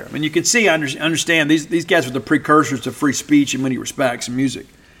out there. I mean, you can see, understand, these guys were the precursors to free speech in many respects in music.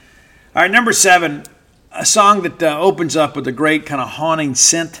 All right, number 7, a song that opens up with a great kind of haunting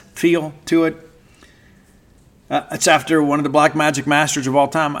synth feel to it. It's after one of the black magic masters of all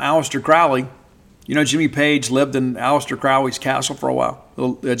time, Aleister Crowley. You know, Jimmy Page lived in Aleister Crowley's castle for a while.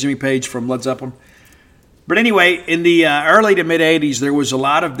 Jimmy Page from Led Zeppelin. But anyway, in the early to mid '80s, there was a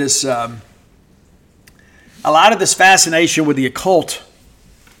lot of this fascination with the occult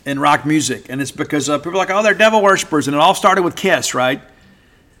in rock music, and it's because people are like, oh, they're devil worshippers, and it all started with Kiss, right?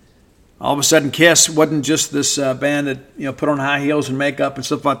 All of a sudden, Kiss wasn't just this band that put on high heels and makeup and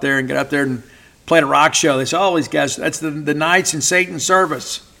stuff out there and get out there and play a rock show. They said, oh, these guys, that's the knights in Satan's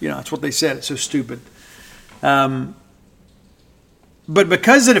service. That's what they said. It's so stupid. But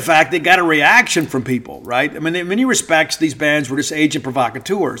because of the fact they got a reaction from people, right? I mean, in many respects, these bands were just agent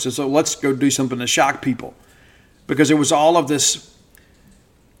provocateurs. And so let's go do something to shock people. Because it was all of this,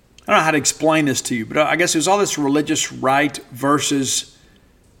 I don't know how to explain this to you, but I guess it was all this religious right versus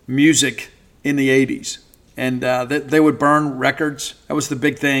music in the 80s. And they would burn records. That was the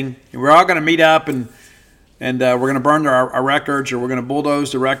big thing. And we're all going to meet up and we're going to burn our records, or we're going to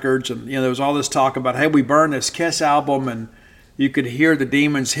bulldoze the records. And there was all this talk about, hey, we burned this Kiss album, and you could hear the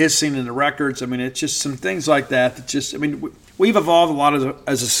demons hissing in the records. I mean, it's just some things like that. We've evolved a lot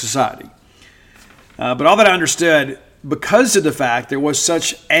as a society. But all that I understood, because of the fact there was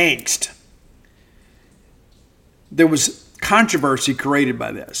such angst, there was controversy created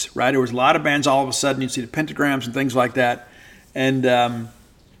by this, right? There was a lot of bands all of a sudden, you'd see the pentagrams and things like that. And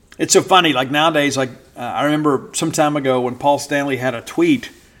it's so funny, like nowadays, I remember some time ago when Paul Stanley had a tweet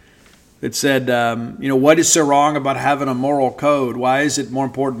that said, what is so wrong about having a moral code? Why is it more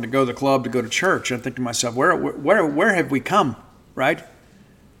important to go to the club, to go to church? And I think to myself, where have we come, right?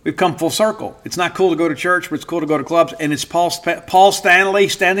 We've come full circle. It's not cool to go to church, but it's cool to go to clubs. And it's Paul Stanley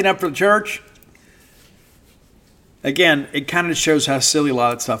standing up for the church. Again, it kind of shows how silly a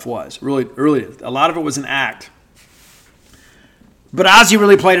lot of that stuff was. Really, a lot of it was an act. But Ozzy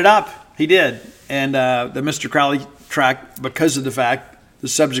really played it up. He did. And the Mr. Crowley track, because of the fact, the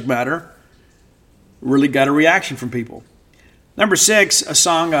subject matter, really got a reaction from people. Number 6, a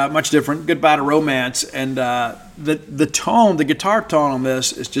song much different, Goodbye to Romance. And the tone, the guitar tone on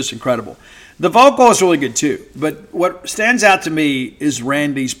this is just incredible. The vocal is really good too. But what stands out to me is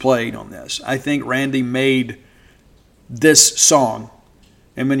Randy's playing on this. I think Randy made this song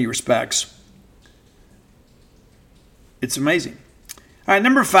in many respects. It's amazing. All right,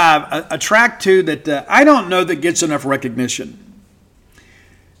 number 5, a track too that I don't know that gets enough recognition.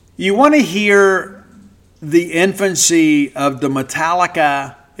 You want to hear the infancy of the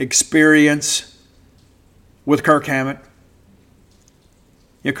Metallica experience with Kirk Hammett.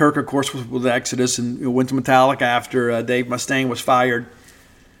 Kirk, of course, was with Exodus and went to Metallica after Dave Mustaine was fired.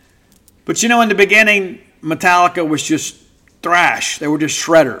 But in the beginning, Metallica was just thrash. They were just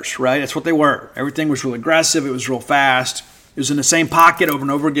shredders, right? That's what they were. Everything was real aggressive. It was real fast. It was in the same pocket over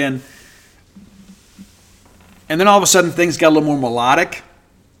and over again. And then all of a sudden, things got a little more melodic.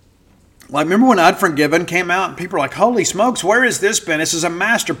 Like, remember when Unforgiven came out and people were like, holy smokes, where has this been? This is a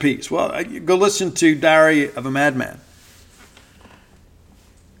masterpiece. Well, go listen to Diary of a Madman.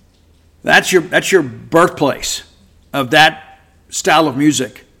 That's your birthplace of that style of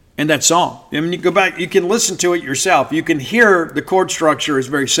music and that song. I mean, you go back, you can listen to it yourself. You can hear the chord structure is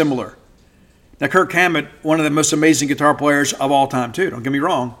very similar. Now, Kirk Hammett, one of the most amazing guitar players of all time, too. Don't get me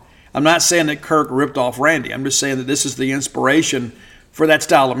wrong. I'm not saying that Kirk ripped off Randy. I'm just saying that this is the inspiration for that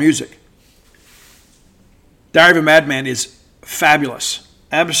style of music. Diary of a Madman is fabulous.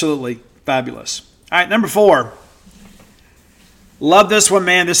 Absolutely fabulous. All right, number 4. Love this one,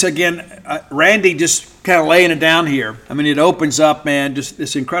 man. This, again, Randy just kind of laying it down here. I mean, it opens up, man, just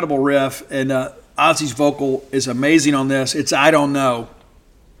this incredible riff. And Ozzy's vocal is amazing on this. It's I Don't Know.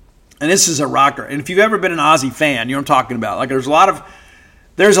 And this is a rocker. And if you've ever been an Ozzy fan, you know what I'm talking about. Like, there's a lot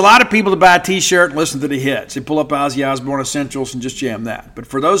of people that buy a T-shirt and listen to the hits. They pull up Ozzy Osbourne Essentials and just jam that. But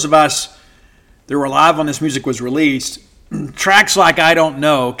for those of us that were alive when this music was released, tracks like I Don't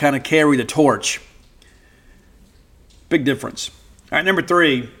Know kind of carry the torch. Big difference. All right, number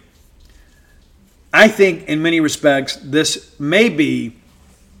 3. I think in many respects this may be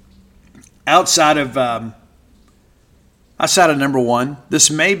outside of number 1. This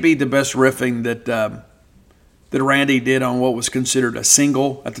may be the best riffing that Randy did on what was considered a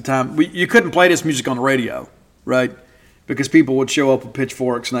single at the time. You couldn't play this music on the radio, right? Because people would show up with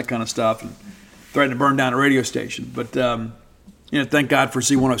pitchforks and that kind of stuff and threaten to burn down a radio station. But thank God for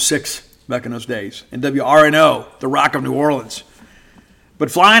Z106 back in those days and WRNO, the Rock of New Orleans. But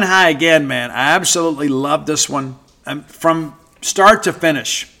Flying High again, man, I absolutely love this one from start to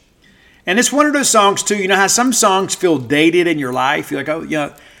finish. And it's one of those songs, too, how some songs feel dated in your life. You're like,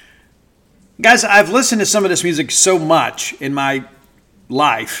 oh, Guys, I've listened to some of this music so much in my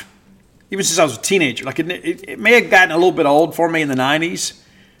life, even since I was a teenager. Like it may have gotten a little bit old for me in the 90s,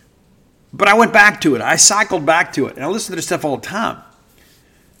 but I went back to it. I cycled back to it, and I listen to this stuff all the time.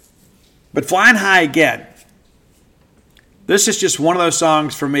 But Flying High Again, this is just one of those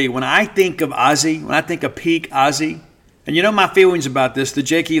songs for me. When I think of Ozzy, when I think of peak Ozzy, and you know my feelings about this, the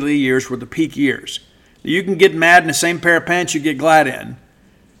Jake E. Lee years were the peak years. You can get mad in the same pair of pants you get glad in.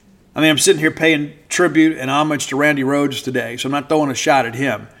 I mean, I'm sitting here paying tribute and homage to Randy Rhoads today, so I'm not throwing a shot at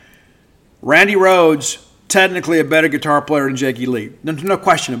him. Randy Rhoads, technically a better guitar player than Jake E. Lee. There's no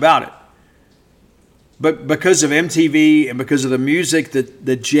question about it. But because of MTV and because of the music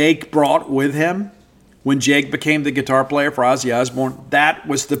that Jake brought with him, when Jake became the guitar player for Ozzy Osbourne, that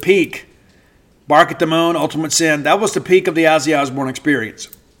was the peak. Bark at the Moon, Ultimate Sin, that was the peak of the Ozzy Osbourne experience.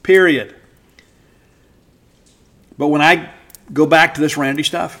 Period. But when I go back to this Randy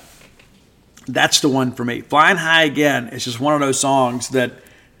stuff, that's the one for me. Flying High Again is just one of those songs that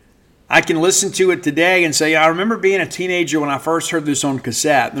I can listen to it today and say, yeah, I remember being a teenager when I first heard this on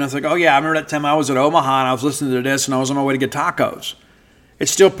cassette. And I was like, oh yeah, I remember that time I was at Omaha and I was listening to this and I was on my way to get tacos.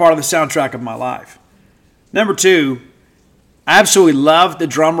 It's still part of the soundtrack of my life. Number two, I absolutely love the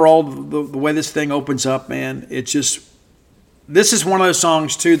drum roll, the way this thing opens up, man. It's just, this is one of those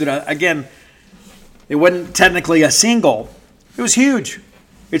songs too that, again, it wasn't technically a single. It was huge.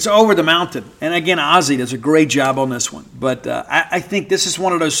 It's Over the Mountain. And again, Ozzy does a great job on this one. But I think this is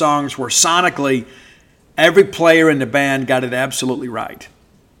one of those songs where sonically every player in the band got it absolutely right.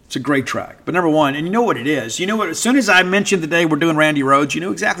 It's a great track. But number one, and you know what it is. You know what? As soon as I mentioned the day we're doing Randy Rhoads, you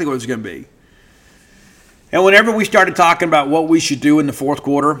knew exactly what it was going to be. And whenever we started talking about what we should do in the fourth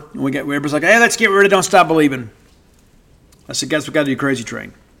quarter, and everybody's like, hey, let's get rid of Don't Stop Believing. I said, guys, we got to do Crazy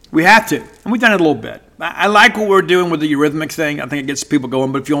Train. We have to, and we've done it a little bit. I like what we're doing with the Eurythmics thing. I think it gets people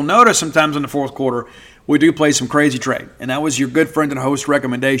going. But if you'll notice, sometimes in the fourth quarter, we do play some Crazy Train, and that was your good friend and host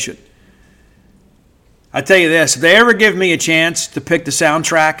recommendation. I tell you this, if they ever give me a chance to pick the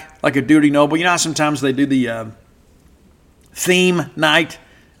soundtrack, like a Duty Noble, you know how sometimes they do the theme night?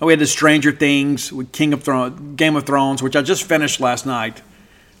 We had the Stranger Things, with Game of Thrones, which I just finished last night. A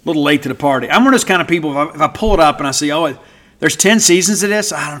little late to the party. I'm one of those kind of people, if I pull it up and I see, there's 10 seasons of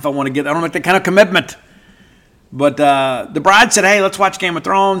this, I don't know if I don't make that kind of commitment. But the bride said, hey, let's watch Game of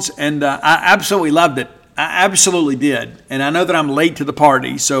Thrones, and I absolutely loved it. I absolutely did. And I know that I'm late to the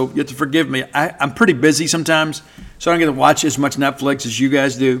party, so you have to forgive me. I'm pretty busy sometimes, so I don't get to watch as much Netflix as you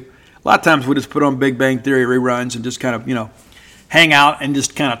guys do. A lot of times we just put on Big Bang Theory reruns and just kind of, hang out and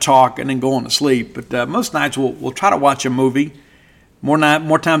just kind of talk and then go on to sleep. But most nights we'll try to watch a movie. More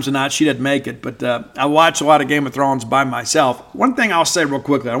times than not, she doesn't make it. But I watch a lot of Game of Thrones by myself. One thing I'll say real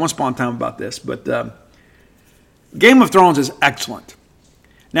quickly, I don't want to spend time about this, but Game of Thrones is excellent.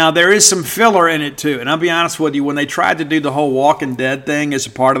 Now, there is some filler in it, too. And I'll be honest with you, when they tried to do the whole Walking Dead thing as a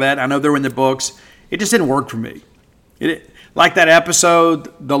part of that, I know they're in the books, it just didn't work for me. Like that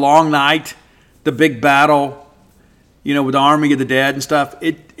episode, The Long Night, the big battle, with the Army of the Dead and stuff,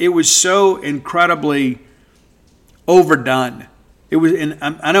 it was so incredibly overdone. It was, and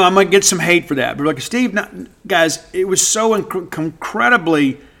I know I'm going to get some hate for that, but like Steve, guys, it was so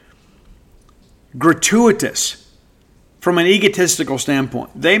incredibly gratuitous from an egotistical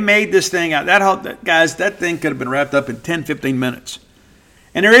standpoint. They made this thing out. That thing could have been wrapped up in 10, 15 minutes.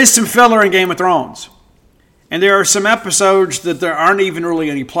 And there is some filler in Game of Thrones. And there are some episodes that there aren't even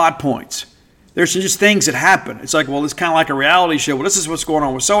really any plot points. There's just things that happen. It's like, well, it's kind of like a reality show. Well, this is what's going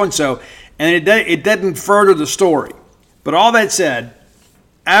on with so-and-so. And it doesn't further the story. But all that said,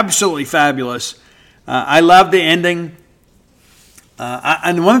 absolutely fabulous. I love the ending.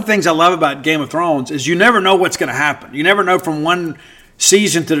 And one of the things I love about Game of Thrones is you never know what's going to happen. You never know from one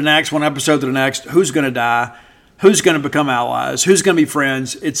season to the next, one episode to the next, who's going to die, who's going to become allies, who's going to be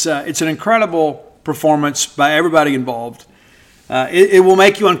friends. It's an incredible performance by everybody involved. It will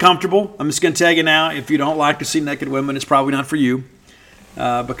make you uncomfortable. I'm just going to tell you now, if you don't like to see naked women, it's probably not for you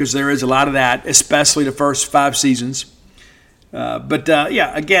because there is a lot of that, especially the first 5 seasons. But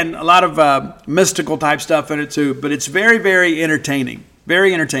again, a lot of mystical type stuff in it too, but it's very, very entertaining.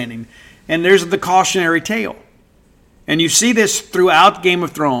 Very entertaining. And there's the cautionary tale. And you see this throughout Game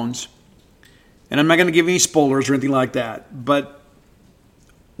of Thrones, and I'm not going to give any spoilers or anything like that, but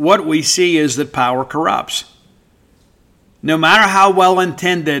what we see is that power corrupts. No matter how well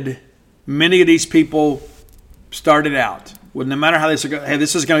intended many of these people started out, no matter how this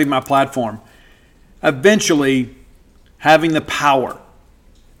is going to be my platform, eventually having the power,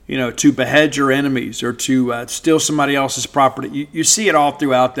 to behead your enemies or to steal somebody else's property, you see it all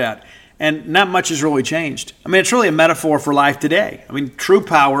throughout that. And not much has really changed. I mean, it's really a metaphor for life today. I mean, true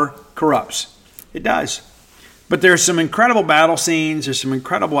power corrupts. It does. But there's some incredible battle scenes. There's some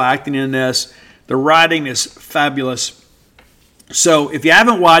incredible acting in this. The writing is fabulous. So if you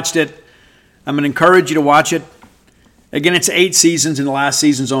haven't watched it, I'm going to encourage you to watch it. Again, it's 8 seasons, and the last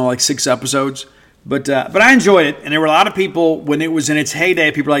season's only like 6 episodes. But I enjoyed it, and there were a lot of people, when it was in its heyday,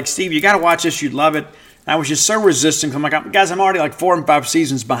 people were like, Steve, you got to watch this, you'd love it. And I was just so resistant. I'm like, guys, I'm already like 4 and 5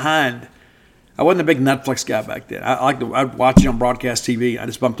 seasons behind. I wasn't a big Netflix guy back then. I'd watch it on broadcast TV. I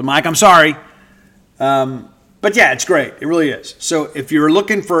just bumped the mic. I'm sorry. But yeah, it's great. It really is. So if you're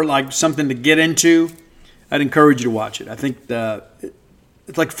looking for like something to get into, I'd encourage you to watch it. I think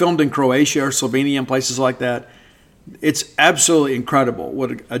it's like filmed in Croatia or Slovenia and places like that. It's absolutely incredible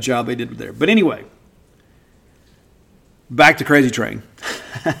what a job they did there. But anyway, back to Crazy Train.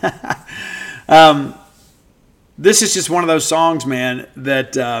 This is just one of those songs, man,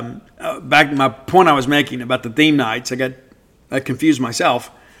 that back to my point I was making about the theme nights, I confused myself.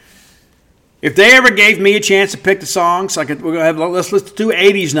 If they ever gave me a chance to pick the songs, let's do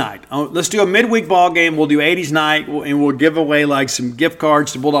 80s night. Let's do a midweek ball game. We'll do 80s night, and we'll give away like some gift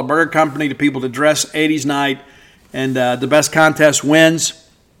cards to Bulldog Burger Company to people to dress 80s night, and the best contest wins.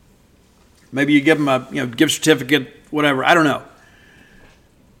 Maybe you give them a gift certificate, whatever. I don't know.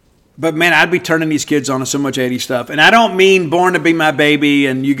 But man, I'd be turning these kids on to so much 80s stuff, and I don't mean Born to Be My Baby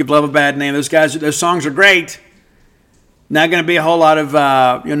and You Give Love a Bad Name. Those songs are great. Not going to be a whole lot of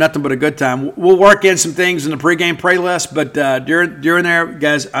nothing but a good time. We'll work in some things in the pregame playlist, but during there,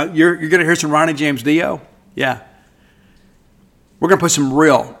 guys, you're going to hear some Ronnie James Dio. Yeah, we're going to put some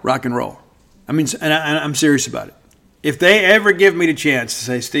real rock and roll. I mean, and I'm serious about it. If they ever give me the chance to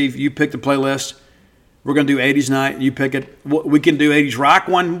say, Steve, you pick the playlist, we're going to do 80s night, and you pick it. We can do 80s rock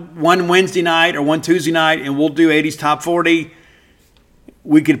one Wednesday night or one Tuesday night, and we'll do 80s top 40.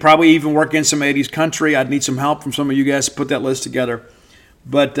 We could probably even work in some 80s country. I'd need some help from some of you guys to put that list together.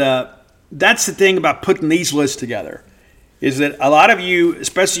 But that's the thing about putting these lists together, is that a lot of you,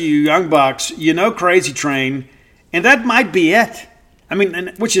 especially you young bucks, you know Crazy Train, and that might be it. I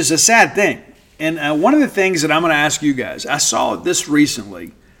mean, which is a sad thing. And one of the things that I'm going to ask you guys, I saw this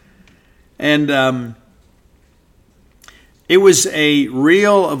recently, and it was a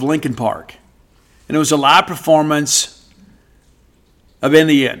reel of Linkin Park, and it was a live performance of In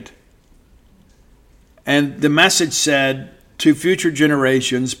the End. And the message said, to future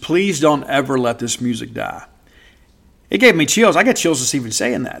generations, please don't ever let this music die. It gave me chills. I get chills just even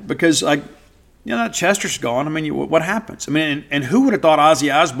saying that, because Chester's gone. I mean, what happens? I mean, and who would have thought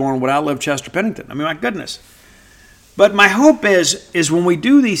Ozzy Osbourne would outlive Chester Pennington? I mean, my goodness. But my hope is when we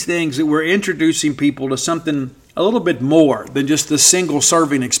do these things that we're introducing people to something a little bit more than just the single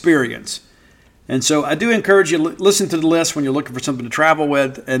serving experience. And so I do encourage you to listen to the list when you're looking for something to travel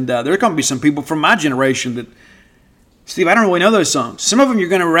with. And there are going to be some people from my generation that, Steve, I don't really know those songs. Some of them you're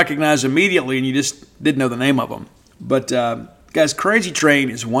going to recognize immediately, and you just didn't know the name of them. But, guys, Crazy Train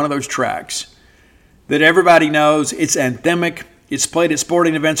is one of those tracks that everybody knows. It's anthemic. It's played at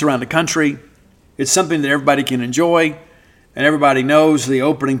sporting events around the country. It's something that everybody can enjoy, and everybody knows the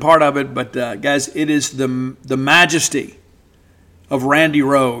opening part of it. But, guys, it is the majesty of Randy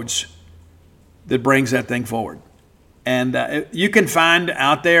Rhoads that brings that thing forward. And you can find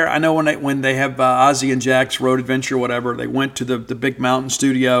out there, I know when they have Ozzy and Jack's Road Adventure or whatever, they went to the Big Mountain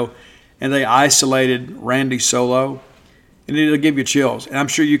studio and they isolated Randy's solo, and it'll give you chills. And I'm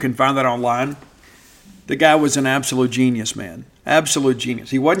sure you can find that online. The guy was an absolute genius, man. Absolute genius.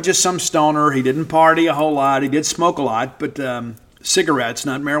 He wasn't just some stoner. He didn't party a whole lot. He did smoke a lot, but cigarettes,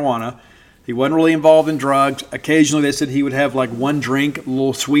 not marijuana. He wasn't really involved in drugs. Occasionally they said he would have like one drink, a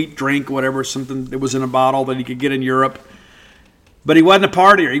little sweet drink, whatever, something that was in a bottle that he could get in Europe. But he wasn't a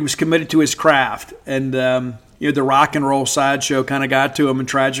partier. He was committed to his craft. And, the rock and roll sideshow kind of got to him, and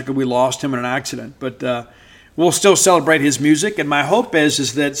tragically we lost him in an accident. But we'll still celebrate his music. And my hope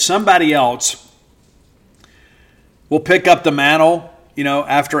is that somebody else will pick up the mantle,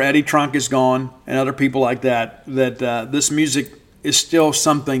 after Eddie Trunk is gone and other people like that, this music is still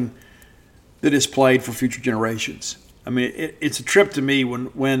something that is played for future generations. I mean, it's a trip to me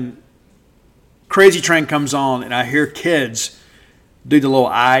when Crazy Train comes on and I hear kids do the little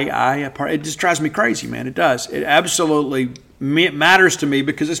I part. It just drives me crazy, man. It does. It absolutely matters to me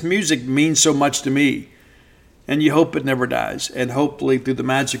because this music means so much to me. And you hope it never dies. And hopefully through the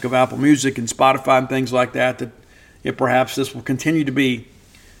magic of Apple Music and Spotify and things like that perhaps this will continue to be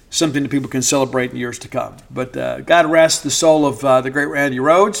something that people can celebrate in years to come. But God rest the soul of the great Randy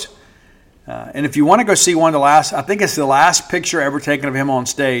Rhoads. And if you want to go see one of the last, I think it's the last picture ever taken of him on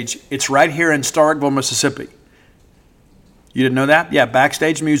stage. It's right here in Starkville, Mississippi. You didn't know that? Yeah,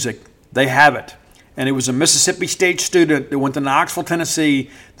 Backstage Music. They have it. And it was a Mississippi State student that went to Knoxville, Tennessee,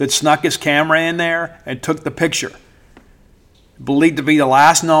 that snuck his camera in there and took the picture. Believed to be the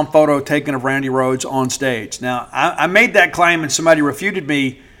last known photo taken of Randy Rhoads on stage. Now, I made that claim and somebody refuted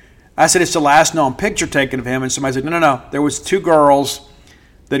me. I said it's the last known picture taken of him. And somebody said, no. There was 2 girls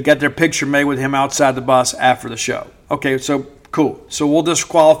that got their picture made with him outside the bus after the show. Okay, so cool. So we'll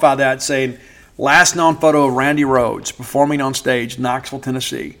disqualify that saying last known photo of Randy Rhoads performing on stage, Knoxville,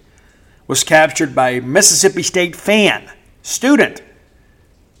 Tennessee, was captured by a Mississippi State student.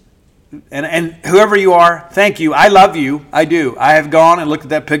 And whoever you are, thank you. I love you. I do. I have gone and looked at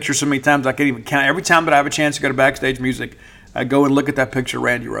that picture so many times I can't even count. Every time that I have a chance to go to Backstage Music, I go and look at that picture of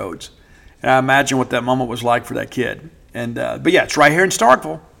Randy Rhoads. And I imagine what that moment was like for that kid. And but yeah, it's right here in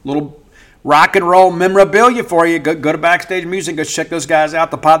Starkville. Little rock and roll memorabilia for you. Go to Backstage Music. Go check those guys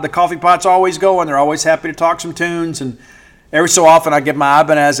out. The coffee pot's always going. They're always happy to talk some tunes. And every so often I get my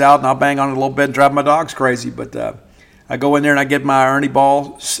Ibanez out and I'll bang on it a little bit and drive my dogs crazy. But I go in there and I get my Ernie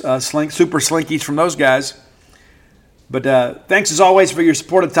Ball super slinkies from those guys. But thanks as always for your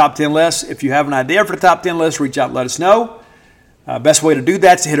support of the Top 10 list. If you have an idea for the Top 10 list, reach out and let us know. Best way to do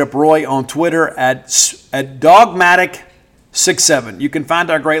that is to hit up Roy on Twitter at Dogmatic67. You can find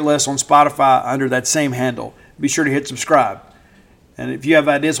our great list on Spotify under that same handle. Be sure to hit subscribe. And if you have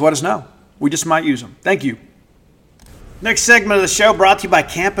ideas, let us know. We just might use them. Thank you. Next segment of the show brought to you by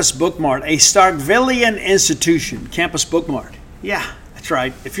Campus Bookmart, a Starkvillian institution. Campus Bookmart. Yeah, that's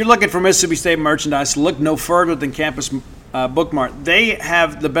right. If you're looking for Mississippi State merchandise, look no further than Campus Bookmart. They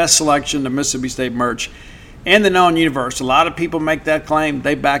have the best selection of Mississippi State merch in the known universe. A lot of people make that claim.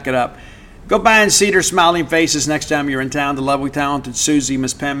 They back it up. Go by and see their smiling faces next time you're in town. The lovely, talented Susie,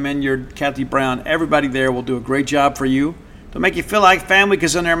 Miss Pam Minyard, Kathy Brown, everybody there will do a great job for you. They'll make you feel like family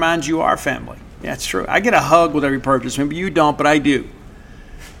because in their minds you are family. Yeah, it's true. I get a hug with every purchase. Maybe you don't, but I do.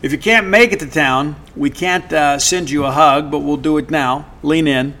 If you can't make it to town, we can't send you a hug, but we'll do it now. Lean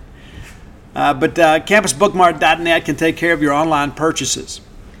in. But campusbookmart.net can take care of your online purchases.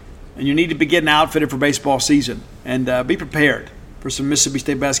 And you need to be getting outfitted for baseball season. And be prepared for some Mississippi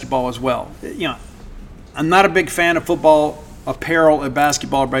State basketball as well. You know, I'm not a big fan of football apparel at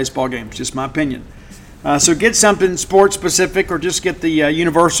basketball or baseball games. Just my opinion. So get something sports-specific or just get the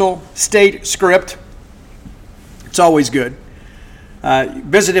Universal State script. It's always good.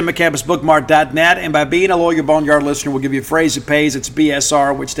 Visit him at campusbookmart.net, and by being a loyal Boneyard listener, we'll give you a phrase that pays. It's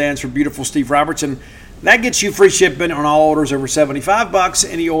BSR, which stands for Beautiful Steve Robertson. That gets you free shipping on all orders over $75.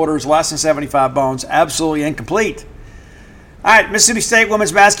 Any orders less than 75 bones, absolutely incomplete. All right, Mississippi State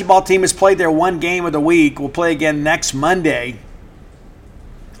women's basketball team has played their one game of the week. We'll play again next Monday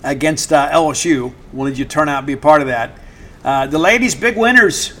against LSU. We'll need you to turn out and be a part of that. The ladies, big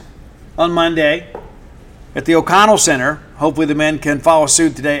winners on Monday at the O'Connell Center. Hopefully the men can follow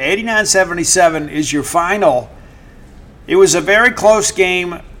suit today. 89-77 is your final. It was a very close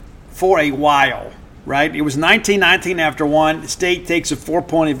game for a while, right? It was 19-19 after one. State takes a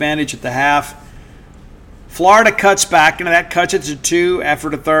 4-point advantage at the half. Florida cuts back, and that cuts it to 2 after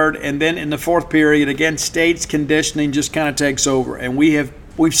the third. And then in the fourth period, again, State's conditioning just kind of takes over. And we've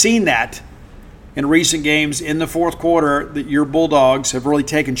seen that in recent games in the fourth quarter that your Bulldogs have really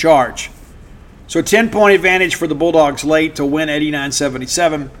taken charge. So a 10-point advantage for the Bulldogs late to win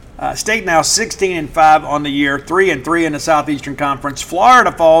 89-77. State now 16-5 on the year, 3-3 in the Southeastern Conference.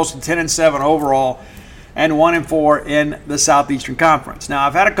 Florida falls to 10-7 overall and 1-4 in the Southeastern Conference. Now,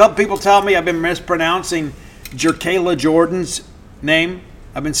 I've had a couple people tell me I've been mispronouncing Jerkayla Jordan's name.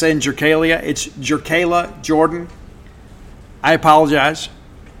 I've been saying Jerkalia. It's Jerkayla Jordan. I apologize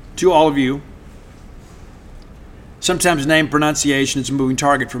to all of you. Sometimes name pronunciation is a moving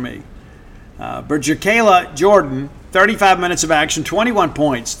target for me. But Jerkayla Jordan, 35 minutes of action, 21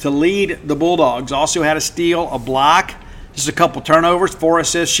 points to lead the Bulldogs. Also had a steal, a block, just a couple turnovers, 4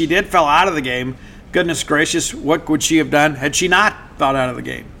 assists. She did fell out of the game. Goodness gracious, what would she have done had she not fell out of the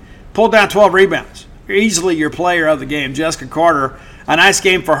game? Pulled down 12 rebounds. Easily your player of the game. Jessica Carter, a nice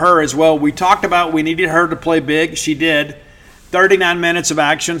game for her as well. We talked about we needed her to play big. She did. 39 minutes of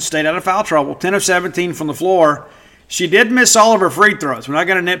action, stayed out of foul trouble. 10 of 17 from the floor. She did miss all of her free throws. We're not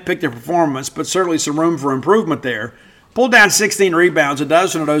going to nitpick the performance, but certainly some room for improvement there. Pulled down 16 rebounds, a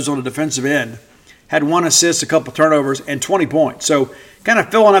dozen of those on the defensive end. Had 1 assist, a couple turnovers, and 20 points. So kind of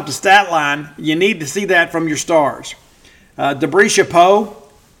filling up the stat line. You need to see that from your stars. Debrisha Poe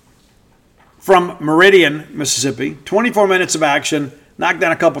from Meridian, Mississippi. 24 minutes of action. Knocked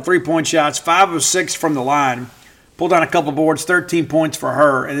down a couple three-point shots. 5 of 6 from the line. Pulled down a couple boards. 13 points for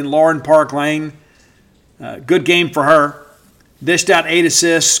her. And then Lauren Park Lane. Good game for her. Dished out 8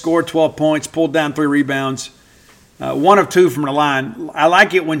 assists. Scored 12 points. Pulled down 3 rebounds. 1 of 2 from the line. I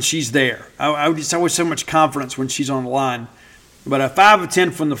like it when she's there. I just always so much confidence when she's on the line. But 5 of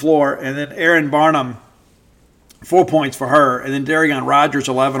 10 from the floor, and then Erin Barnum, 4 points for her, and then Darian Rogers,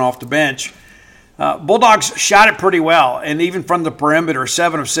 11 off the bench. Bulldogs shot it pretty well, and even from the perimeter,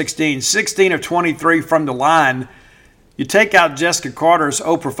 7 of 16, 16 of 23 from the line. You take out Jessica Carter's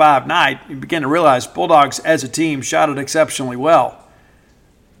 0 for 5 night, you begin to realize Bulldogs as a team shot it exceptionally well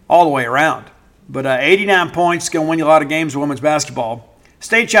all the way around. But 89 points going to win you a lot of games in women's basketball.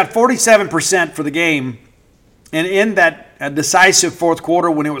 State shot 47% for the game, and in that decisive fourth quarter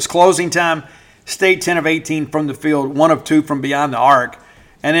when it was closing time, State 10 of 18 from the field, 1 of 2 from beyond the arc,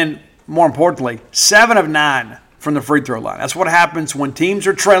 and then more importantly, 7 of 9 from the free throw line. That's what happens when teams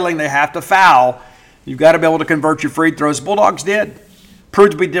are trailing. They have to foul. You've got to be able to convert your free throws. Bulldogs did.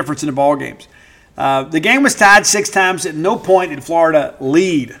 Proved to be difference in the ball games. The game was tied 6 times. At no point did Florida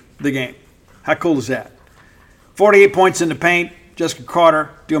lead the game. How cool is that? 48 points in the paint. Jessica Carter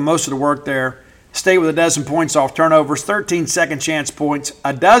doing most of the work there. State with 12 points off turnovers, 13 second chance points,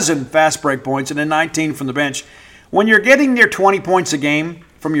 12 fast break points, and then 19 from the bench. When you're getting near 20 points a game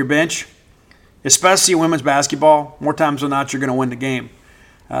from your bench, especially in women's basketball, more times than not, you're going to win the game.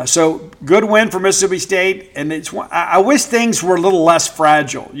 So good win for Mississippi State, and I wish things were a little less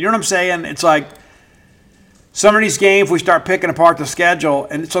fragile. You know what I'm saying? It's like some of these games we start picking apart the schedule,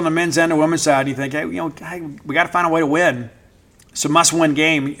 and it's on the men's and the women's side. You think, hey, we got to find a way to win. It's a must-win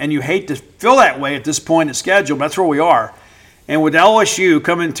game, and you hate to feel that way at this point in the schedule, but that's where we are. And with LSU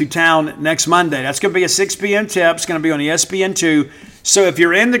coming to town next Monday, that's going to be a 6 p.m. tip. It's going to be on ESPN2. So if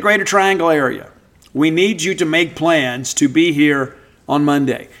you're in the Greater Triangle area, we need you to make plans to be here on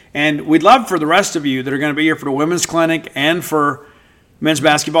Monday. And we'd love for the rest of you that are going to be here for the women's clinic and for men's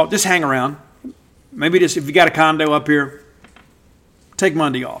basketball, just hang around. Maybe just if you got a condo up here, take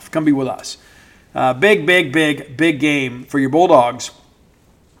Monday off. Come be with us. Big game for your Bulldogs.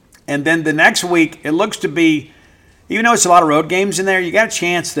 And then the next week, it looks to be, even though it's a lot of road games in there, you got a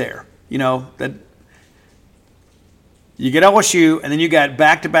chance there. You know, that you get LSU, and then you got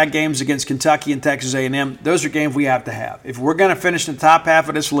back-to-back games against Kentucky and Texas A&M. Those are games we have to have. If we're going to finish in the top half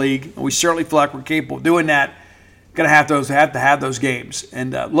of this league, and we certainly feel like we're capable of doing that, going to have to have those games.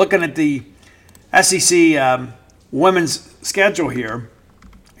 And looking at the SEC women's schedule here,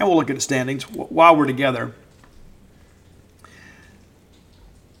 and we'll look at the standings while we're together.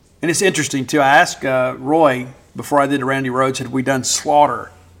 And it's interesting, too. I asked Roy before I did the Randy Rhodes, had we done Slaughter?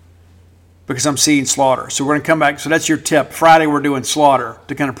 Because I'm seeing Slaughter. So we're going to come back. So that's your tip. Friday we're doing Slaughter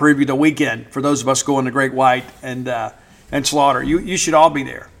to kind of preview the weekend for those of us going to Great White and Slaughter. You should all be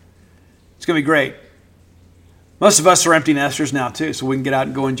there. It's going to be great. Most of us are empty nesters now, too, so we can get out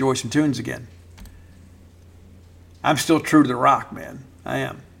and go enjoy some tunes again. I'm still true to the rock, man. I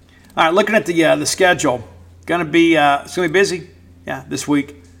am. All right, looking at the schedule, it's going to be busy, this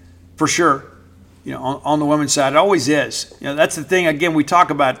week for sure. You know, on the women's side, it always is. You know, that's the thing. Again, we talk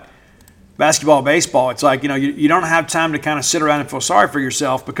about basketball, baseball. It's like, you know, you don't have time to kind of sit around and feel sorry for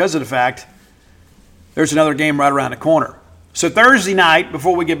yourself because of the fact there's another game right around the corner. So Thursday night,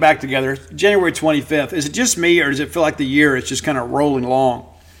 before we get back together, January 25th, is it just me or does it feel like the year is just kind of rolling along?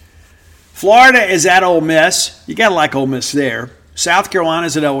 Florida is at Ole Miss. You got to like Ole Miss there. South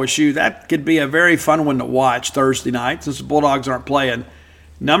Carolina's at LSU. That could be a very fun one to watch Thursday night since the Bulldogs aren't playing.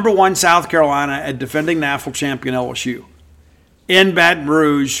 Number 1 South Carolina at defending national champion LSU. In Baton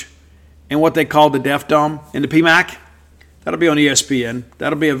Rouge in what they call the Deaf Dome in the PMAC. That'll be on ESPN.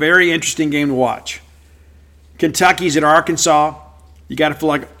 That'll be a very interesting game to watch. Kentucky's at Arkansas. You got to feel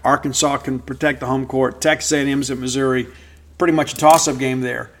like Arkansas can protect the home court. Texas A&M's at Missouri. Pretty much a toss-up game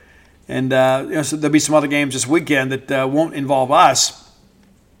there. And so there'll be some other games this weekend that won't involve us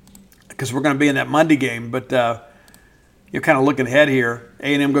because we're going to be in that Monday game. But you're kind of looking ahead here.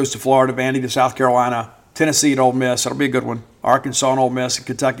 A&M goes to Florida, Vandy to South Carolina, Tennessee at Ole Miss. That'll be a good one. Arkansas and Ole Miss, and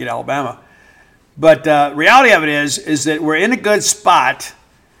Kentucky at Alabama. But reality of it is that we're in a good spot,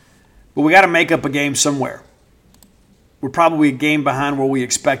 but we got to make up a game somewhere. We're probably a game behind where we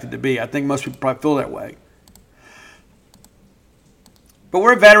expected to be. I think most people probably feel that way. But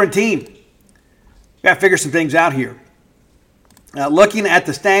we're a veteran team. We've got to figure some things out here. Looking at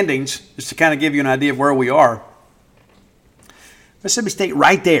the standings, just to kind of give you an idea of where we are, Mississippi State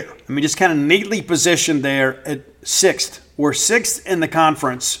right there. I mean, just kind of neatly positioned there at 6th. We're 6th in the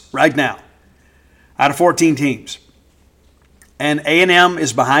conference right now out of 14 teams. And A&M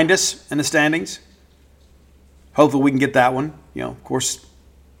is behind us in the standings. Hopefully we can get that one. You know, of course,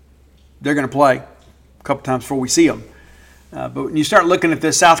 they're going to play a couple times before we see them. But when you start looking at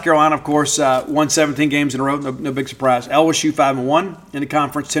this, South Carolina, of course, won 17 games in a row. No big surprise. LSU 5-1 in the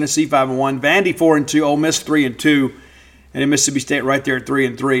conference. Tennessee 5-1. Vandy 4-2. Ole Miss 3-2. And then Mississippi State right there at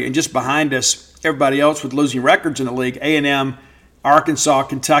 3-3. And just behind us, everybody else with losing records in the league: A&M, Arkansas,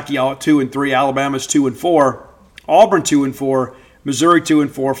 Kentucky all at 2-3. Alabama's 2-4. Auburn 2-4. Missouri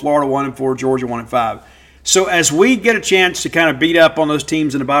 2-4. Florida 1-4. Georgia 1-5. So as we get a chance to kind of beat up on those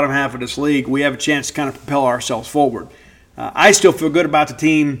teams in the bottom half of this league, we have a chance to kind of propel ourselves forward. I still feel good about the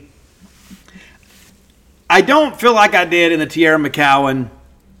team. I don't feel like I did in the Tierra McCowan,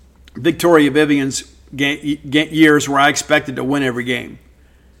 Victoria Vivian's years where I expected to win every game.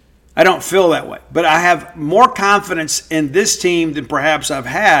 I don't feel that way. But I have more confidence in this team than perhaps I've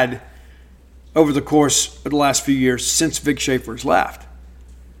had over the course of the last few years since Vic Schaefer's left.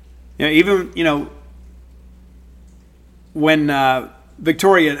 When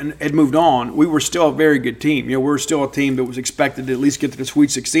Victoria had moved on, we were still a very good team. We were still a team that was expected to at least get to the Sweet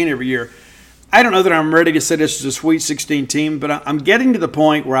 16 every year. I don't know that I'm ready to say this is a Sweet 16 team, but I'm getting to the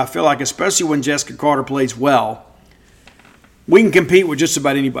point where I feel like, especially when Jessica Carter plays well, we can compete with just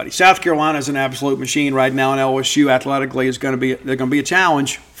about anybody. South Carolina is an absolute machine right now, and LSU athletically is going to be a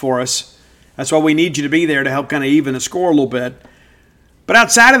challenge for us. That's why we need you to be there to help kind of even the score a little bit. But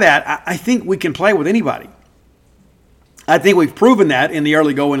outside of that, I think we can play with anybody. I think we've proven that in the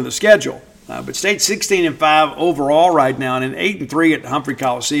early going of the schedule. But State's 16-5 overall right now, and 8-3 at Humphrey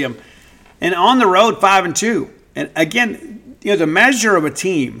Coliseum, and on the road 5-2. And again, the measure of a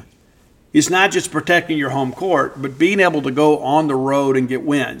team is not just protecting your home court, but being able to go on the road and get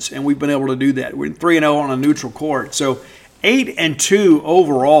wins. And we've been able to do that. We're 3-0 on a neutral court. So 8-2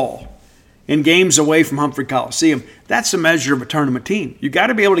 overall in games away from Humphrey Coliseum. That's the measure of a tournament team. You got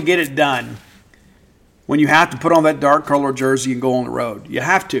to be able to get it done when you have to put on that dark color jersey and go on the road. You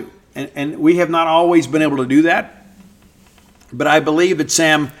have to. And we have not always been able to do that. But I believe that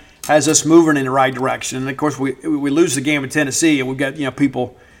Sam has us moving in the right direction. And, of course, we lose the game in Tennessee, and we've got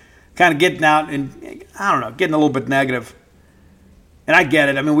people kind of getting out and, I don't know, getting a little bit negative. And I get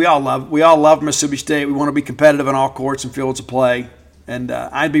it. I mean, we all love Mississippi State. We want to be competitive in all courts and fields of play. And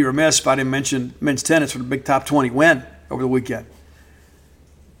I'd be remiss if I didn't mention men's tennis with a big top 20 win over the weekend.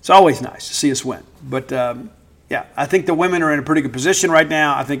 It's always nice to see us win. But, I think the women are in a pretty good position right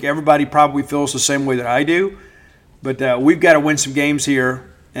now. I think everybody probably feels the same way that I do. But we've got to win some games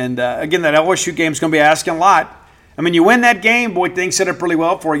here. And, again, that LSU game is going to be asking a lot. I mean, you win that game, boy, things set up really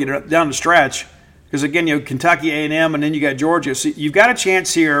well for you down the stretch. Because, again, Kentucky, A&M, and then you got Georgia. So you've got a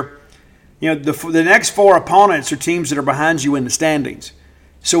chance here. The next four opponents are teams that are behind you in the standings.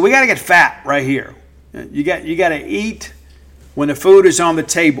 So we got to get fat right here. You got to eat when the food is on the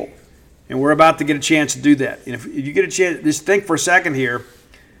table. And we're about to get a chance to do that. And if you get a chance, just think for a second here.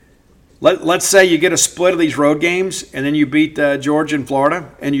 Let's say you get a split of these road games, and then you beat Georgia and Florida,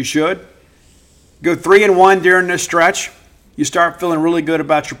 and you should. Go 3-1 during this stretch. You start feeling really good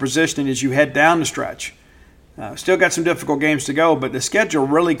about your positioning as you head down the stretch. Still got some difficult games to go, but the schedule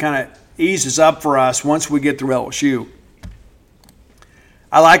really kind of eases up for us once we get through LSU.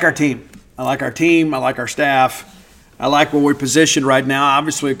 I like our team. I like our staff. I like where we're positioned right now.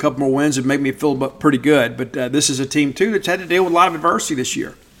 Obviously, a couple more wins would make me feel pretty good, but this is a team, too, that's had to deal with a lot of adversity this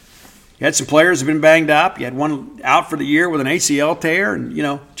year. You had some players who have been banged up. You had one out for the year with an ACL tear, and,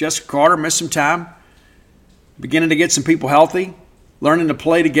 Jessica Carter missed some time. Beginning to get some people healthy, learning to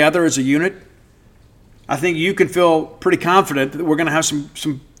play together as a unit. I think you can feel pretty confident that we're going to have some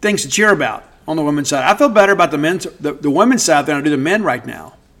things to cheer about on the women's side. I feel better about the women's side than I do the men right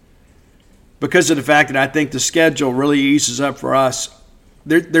now because of the fact that I think the schedule really eases up for us.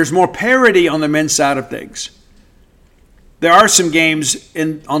 There's more parity on the men's side of things. There are some games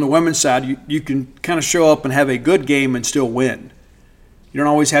on the women's side you can kind of show up and have a good game and still win. You don't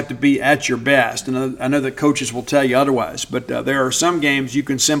always have to be at your best. And I know that coaches will tell you otherwise, but there are some games you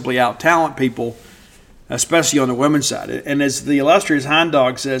can simply out-talent people, especially on the women's side. And as the illustrious Hound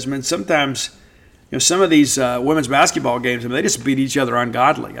Dog says, sometimes some of these women's basketball games, they just beat each other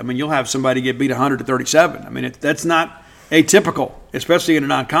ungodly. You'll have somebody get beat 100-37. That's not atypical, especially in a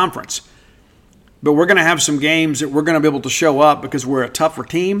non-conference. But we're going to have some games that we're going to be able to show up because we're a tougher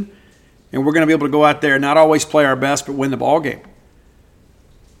team, and we're going to be able to go out there and not always play our best but win the ball game.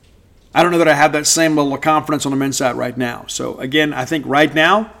 I don't know that I have that same level of confidence on the men's side right now. So, again, I think right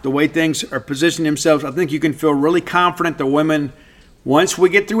now, the way things are positioning themselves, I think you can feel really confident the women, once we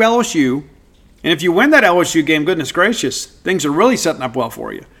get through LSU, and if you win that LSU game, goodness gracious, things are really setting up well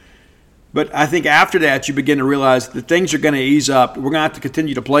for you. But I think after that, you begin to realize that things are going to ease up. We're going to have to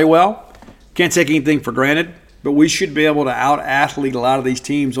continue to play well. Can't take anything for granted, but we should be able to out-athlete a lot of these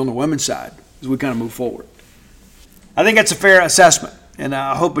teams on the women's side as we kind of move forward. I think that's a fair assessment, and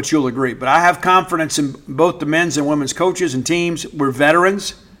I hope that you'll agree. But I have confidence in both the men's and women's coaches and teams. We're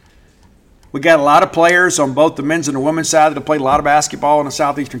veterans. We got a lot of players on both the men's and the women's side that have played a lot of basketball in the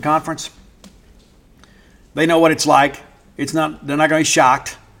Southeastern Conference. They know what it's like. They're not going to be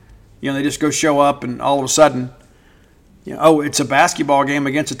shocked. They just go show up and all of a sudden, it's a basketball game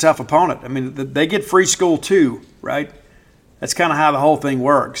against a tough opponent. I mean, they get free school too, right? That's kind of how the whole thing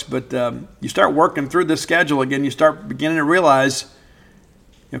works. But you start working through the schedule again, you start beginning to realize,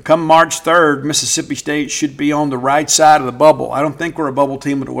 come March 3rd, Mississippi State should be on the right side of the bubble. I don't think we're a bubble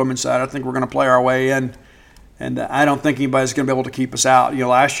team with the women's side. I think we're going to play our way in, and I don't think anybody's going to be able to keep us out.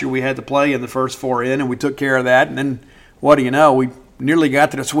 Last year we had to play in the first 4 in, and we took care of that. And then, what do you know, we nearly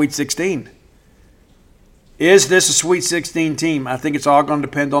got to the Sweet 16. Is this a Sweet 16 team? I think it's all going to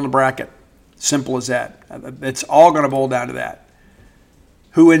depend on the bracket. Simple as that. It's all going to boil down to that.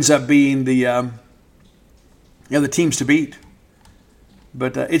 Who ends up being the teams to beat?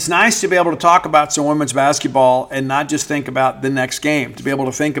 But it's nice to be able to talk about some women's basketball and not just think about the next game. To be able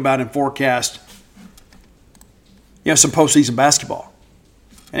to think about and forecast, some postseason basketball,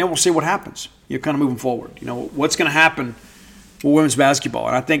 and then we'll see what happens. Kind of moving forward. What's going to happen with women's basketball,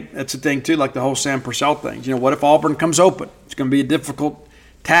 and I think that's the thing too. Like the whole Sam Purcell thing. What if Auburn comes open? It's going to be a difficult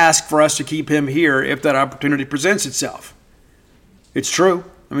task for us to keep him here if that opportunity presents itself. It's true.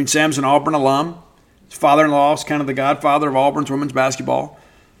 I mean, Sam's an Auburn alum. His father-in-law is kind of the godfather of Auburn's women's basketball.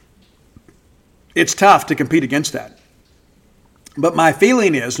 It's tough to compete against that. But my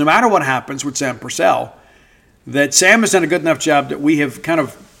feeling is, no matter what happens with Sam Purcell, that Sam has done a good enough job that we have kind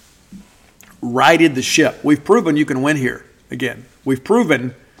of righted the ship. We've proven you can win here again. We've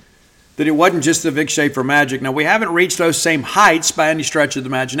proven that it wasn't just the Vic Schaefer magic. Now, we haven't reached those same heights by any stretch of the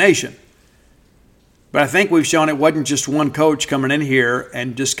imagination. But I think we've shown it wasn't just one coach coming in here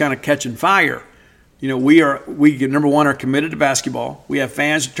and just kind of catching fire. We number one, are committed to basketball. We have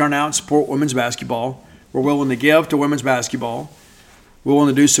fans that turn out and support women's basketball. We're willing to give to women's basketball. We're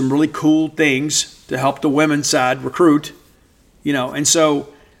willing to do some really cool things to help the women's side recruit. And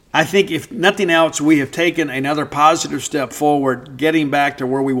so I think if nothing else, we have taken another positive step forward, getting back to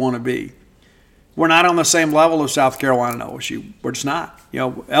where we want to be. We're not on the same level of South Carolina and LSU. We're just not.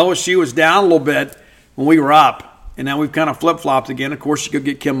 LSU was down a little bit when we were up, and now we've kind of flip-flopped again. Of course, you could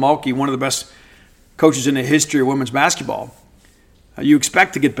get Kim Mulkey, one of the best coaches in the history of women's basketball. You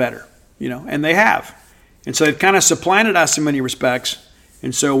expect to get better, and they have. And so they've kind of supplanted us in many respects,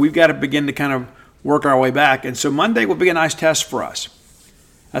 and so we've got to begin to kind of work our way back. And so Monday will be a nice test for us.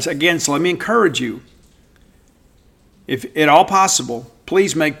 So let me encourage you, if at all possible,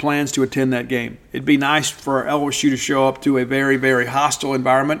 please make plans to attend that game. It'd be nice for LSU to show up to a very, very hostile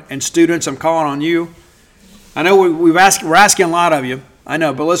environment. And students, I'm calling on you. I know we're asking a lot of you. I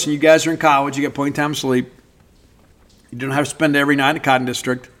know, but listen, you guys are in college. You got plenty of time to sleep. You don't have to spend every night in the Cotton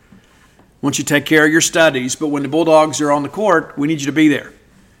District. Once you take care of your studies, but when the Bulldogs are on the court, we need you to be there.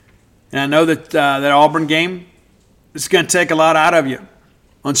 And I know that that Auburn game is going to take a lot out of you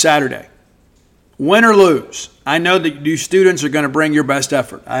on Saturday. Win or lose, I know that you students are going to bring your best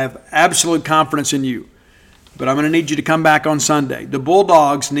effort. I have absolute confidence in you. But I'm going to need you to come back on Sunday. The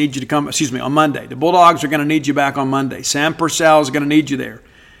Bulldogs need you to come, on Monday. The Bulldogs are going to need you back on Monday. Sam Purcell is going to need you there.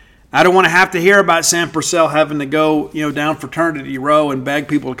 I don't want to have to hear about Sam Purcell having to go, down fraternity row and beg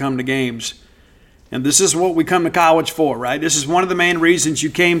people to come to games. And this is what we come to college for, right? This is one of the main reasons you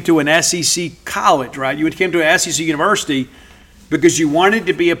came to an SEC college, right? You came to an SEC university because you wanted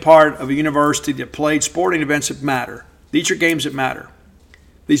to be a part of a university that played sporting events that matter. These are games that matter.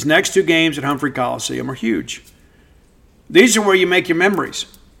 These next 2 games at Humphrey Coliseum are huge. These are where you make your memories.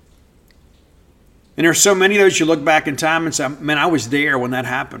 And there's so many of those you look back in time and say, man, I was there when that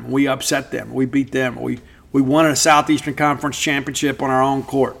happened. We upset them. We beat them. We won a Southeastern Conference championship on our own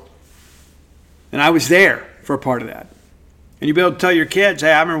court. And I was there for a part of that. And you'll be able to tell your kids,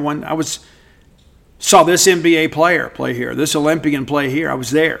 hey, I remember when I saw this NBA player play here, this Olympian play here. I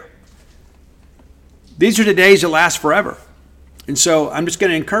was there. These are the days that last forever. And so I'm just going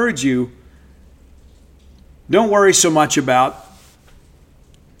to encourage you, don't worry so much about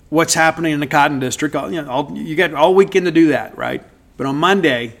what's happening in the Cotton District. You got all weekend to do that, right? But on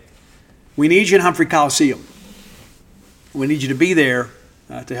Monday, we need you in Humphrey Coliseum. We need you to be there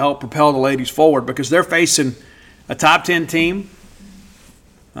to help propel the ladies forward because they're facing a top 10 team,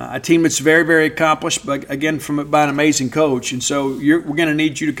 a team that's very, very accomplished, but again, by an amazing coach. And so we're going to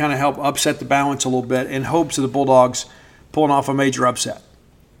need you to kind of help upset the balance a little bit in hopes of the Bulldogs pulling off a major upset.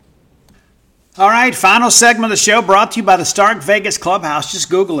 All right, final segment of the show brought to you by the Stark Vegas Clubhouse. Just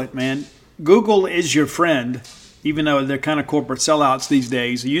Google it, man. Google is your friend. even though they're kind of corporate sellouts these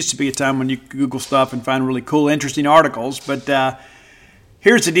days. There used to be a time when you could Google stuff and find really cool, interesting articles. But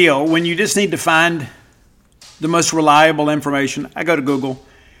here's the deal. When you just need to find the most reliable information, I go to Google.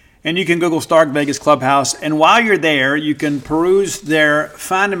 And you can Google Stark Vegas Clubhouse. And while you're there, you can peruse their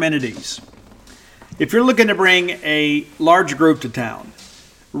fine amenities. If you're looking to bring a large group to town,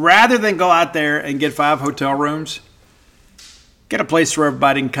 rather than go out there and get 5 hotel rooms, get a place where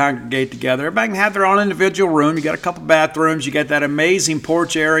everybody can congregate together. Everybody can have their own individual room. You got a couple bathrooms. You got that amazing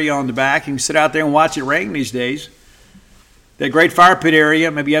porch area on the back. You can sit out there and watch it rain these days. That great fire pit area,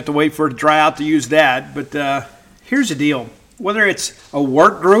 maybe you have to wait for it to dry out to use that. But here's the deal. Whether it's a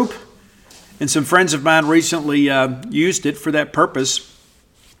work group, and some friends of mine recently used it for that purpose.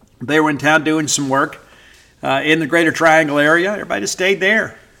 They were in town doing some work in the Greater Triangle area. Everybody just stayed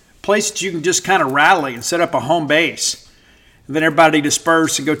there. Place that you can just kind of rally and set up a home base. And then everybody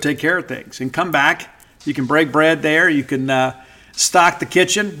disperse and go take care of things. And come back. You can break bread there. You can stock the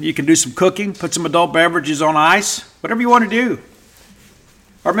kitchen. You can do some cooking. Put some adult beverages on ice. Whatever you want to do.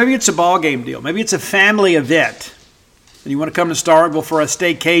 Or maybe it's a ball game deal. Maybe it's a family event. And you want to come to Starkville for a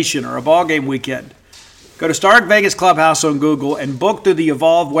staycation or a ball game weekend. Go to Stark Vegas Clubhouse on Google and book through the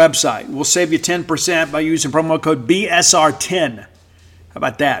Evolve website. We'll save you 10% by using promo code BSR10. How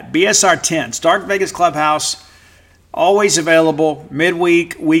about that? BSR10. Stark Vegas Clubhouse, always available,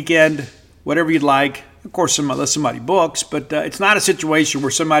 midweek, weekend, whatever you'd like. Of course, unless somebody books, but it's not a situation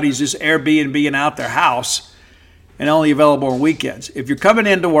where somebody's just Airbnb-ing out their house and only available on weekends. If you're coming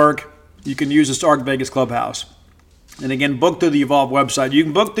into work, you can use the Stark Vegas Clubhouse. And again, book through the Evolve website. You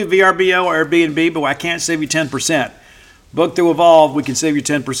can book through VRBO or Airbnb, but I can't save you 10%. Book through Evolve, we can save you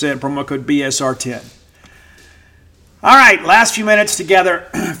 10%, promo code BSR10. All right, last few minutes together.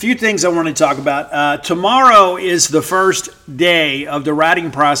 A few things I want to talk about. Tomorrow is the first day of the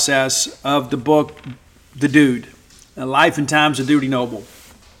writing process of the book, The Dude, Life and Times of Dudy Noble.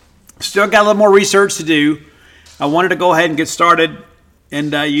 Still got a little more research to do. I wanted to go ahead and get started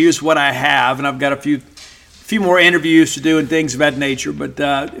and use what I have, and I've got a few more interviews to do and things of that nature.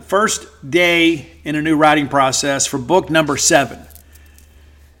 But first day in a new writing process for book number 7.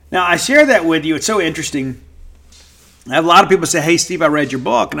 Now, I share that with you. It's so interesting. I have a lot of people say, hey, Steve, I read your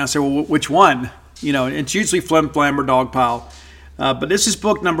book. And I say, well, which one? You know, it's usually Flim Flam or Dogpile. But this is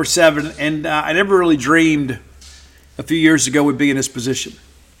book number 7. And I never really dreamed a few years ago we'd be in this position.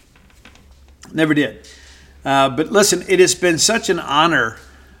 Never did. But listen, it has been such an honor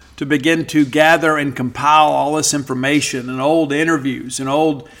to begin to gather and compile all this information and old interviews and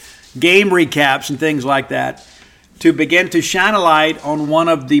old game recaps and things like that, to begin to shine a light on one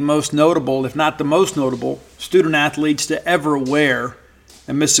of the most notable, if not the most notable, student athletes to ever wear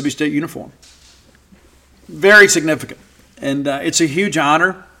a Mississippi State uniform. Very significant. And it's a huge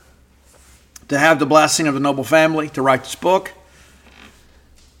honor to have the blessing of the Noble family to write this book.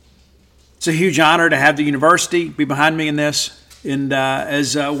 It's a huge honor to have the university be behind me in this. And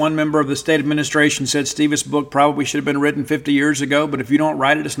as one member of the state administration said, Steve, this book probably should have been written 50 years ago, but if you don't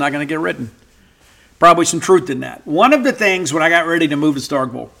write it, it's not going to get written. Probably some truth in that. One of the things when I got ready to move to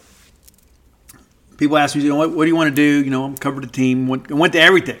Starkville, people asked me, what do you want to do? You know, I'm covered the team. Went to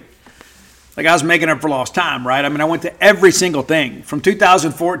everything. Like I was making up for lost time, right? I mean, I went to every single thing. From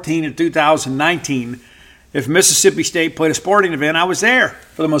 2014 to 2019, if Mississippi State played a sporting event, I was there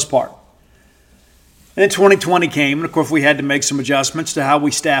for the most part. And then 2020 came, and of course we had to make some adjustments to how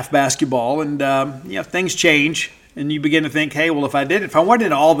we staff basketball, and things change, and you begin to think, hey, well, if I wanted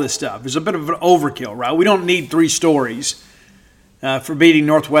to all this stuff, it's a bit of an overkill, right? We don't need 3 stories for beating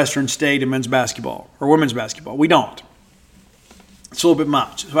Northwestern State in men's basketball or women's basketball. We don't. It's a little bit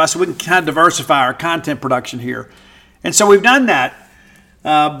much. So I said we can kind of diversify our content production here, and so we've done that,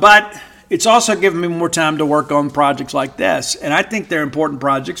 but it's also given me more time to work on projects like this. And I think they're important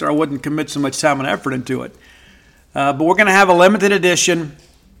projects, or I wouldn't commit so much time and effort into it. But we're going to have a limited edition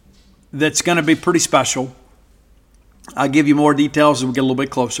that's going to be pretty special. I'll give you more details as we get a little bit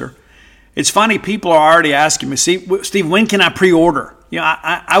closer. It's funny, people are already asking me, Steve, when can I pre-order? You know,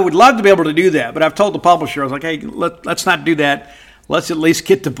 I would love to be able to do that, but I've told the publisher, I was like, hey, let's not do that. Let's at least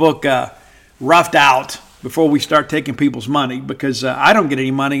get the book roughed out before we start taking people's money, because I don't get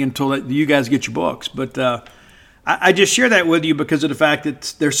any money until you guys get your books. But I just share that with you because of the fact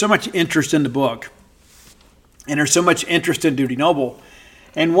that there's so much interest in the book, and there's so much interest in Dudy Noble.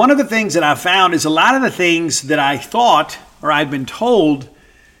 And one of the things that I found is a lot of the things that I thought or I'd been told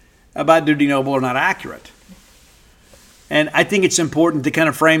about Dudy Noble are not accurate. And I think it's important to kind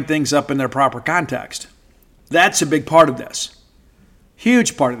of frame things up in their proper context. That's a big part of this.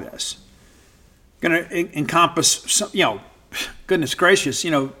 Huge part of this. Going to encompass, goodness gracious,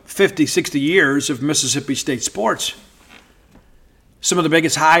 50, 60 years of Mississippi State sports. Some of the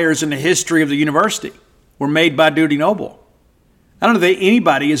biggest hires in the history of the university were made by Dudy Noble. I don't know that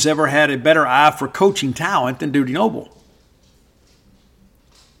anybody has ever had a better eye for coaching talent than Dudy Noble.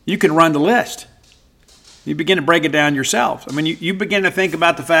 You can run the list. You begin to break it down yourself. I mean, you begin to think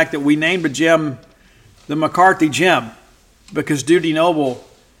about the fact that we named a gym the McCarthy Gym because Dudy Noble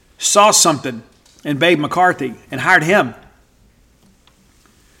saw something in Babe McCarthy and hired him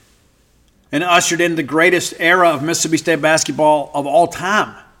and ushered in the greatest era of Mississippi State basketball of all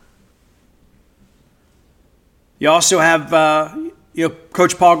time. You also have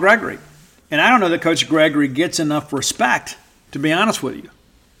Coach Paul Gregory. And I don't know that Coach Gregory gets enough respect, to be honest with you.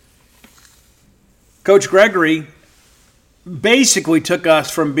 Coach Gregory basically took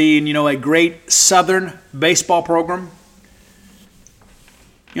us from being, a great Southern baseball program,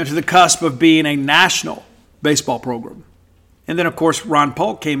 to the cusp of being a national baseball program. And then, of course, Ron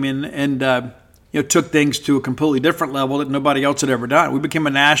Polk came in and took things to a completely different level that nobody else had ever done. We became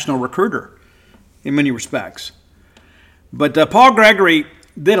a national recruiter in many respects. But Paul Gregory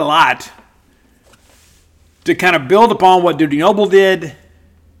did a lot to kind of build upon what Dudy Noble did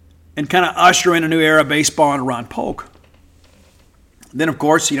and kind of usher in a new era of baseball under Ron Polk. Then, of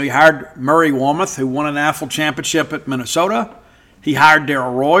course, he hired Murray Wilmoth, who won a NAFL championship at Minnesota. He hired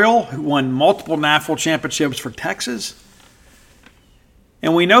Darrell Royal, who won multiple NAFL championships for Texas.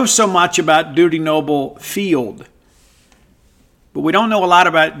 And we know so much about Dudy Noble Field, but we don't know a lot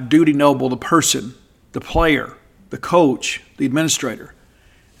about Dudy Noble, the person, the player, the coach, the administrator.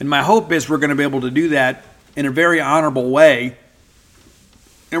 And my hope is we're going to be able to do that in a very honorable way.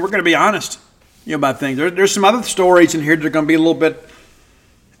 And we're going to be honest, about things. There's some other stories in here that are going to be a little bit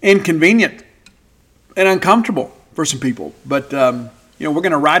inconvenient and uncomfortable for some people. But, we're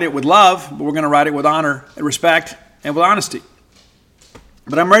going to write it with love, but we're going to write it with honor and respect and with honesty.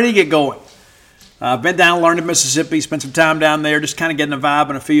 But I'm ready to get going. I've been down and learned in Mississippi, spent some time down there, just kind of getting a vibe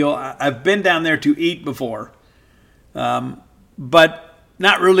and a feel. I've been down there to eat before. But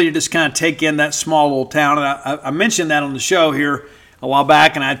not really to just kind of take in that small little town. And I mentioned that on the show here a while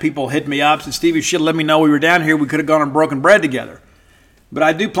back, and I had people hit me up and said, Steve, you should have let me know we were down here. We could have gone and broken bread together. But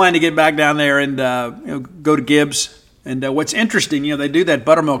I do plan to get back down there and go to Gibbs. And what's interesting, they do that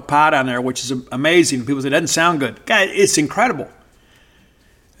buttermilk pie down there, which is amazing. People say it doesn't sound good. God, it's incredible.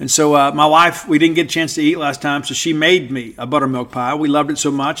 And so my wife, we didn't get a chance to eat last time, so she made me a buttermilk pie. We loved it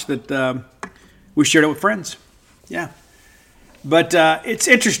so much that we shared it with friends. Yeah. But it's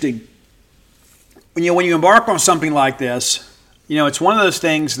interesting. When you embark on something like this, it's one of those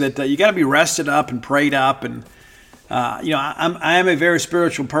things that you got to be rested up and prayed up. And, I am a very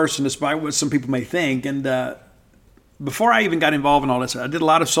spiritual person, despite what some people may think. And before I even got involved in all this, I did a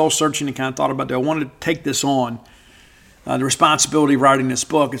lot of soul searching and kind of thought about, do I want to take this on? The responsibility of writing this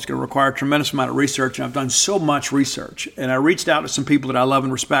book is going to require a tremendous amount of research, and I've done so much research. And I reached out to some people that I love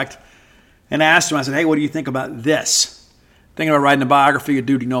and respect and asked them, I said, hey, what do you think about this? Thinking about writing a biography of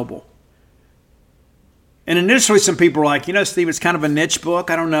Dudy Noble. And initially some people were like, Steve, it's kind of a niche book.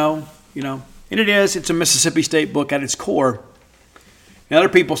 I don't know, And it is. It's a Mississippi State book at its core. And other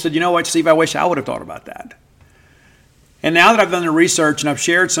people said, you know what, Steve, I wish I would have thought about that. And now that I've done the research and I've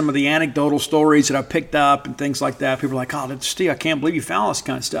shared some of the anecdotal stories that I've picked up and things like that, people are like, oh, Steve, I can't believe you found this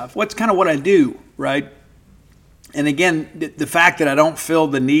kind of stuff. Well, it's kind of what I do, right? And again, the fact that I don't feel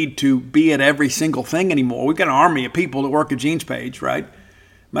the need to be at every single thing anymore. We've got an army of people that work at Gene's Page, right?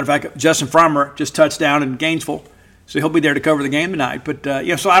 Matter of fact, Justin Frommer just touched down in Gainesville, so he'll be there to cover the game tonight. But,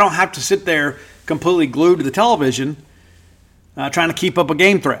 so I don't have to sit there completely glued to the television trying to keep up a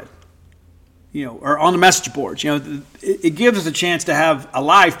game thread. Or on the message boards. It gives us a chance to have a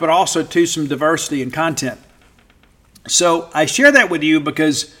life, but also to some diversity in content. So I share that with you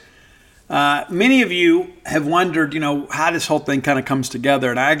because many of you have wondered, how this whole thing kind of comes together.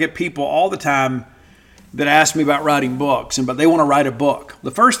 And I get people all the time that ask me about writing books, but they want to write a book.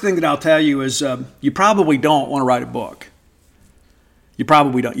 The first thing that I'll tell you is you probably don't want to write a book. You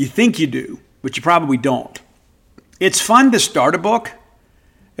probably don't. You think you do, but you probably don't. It's fun to start a book.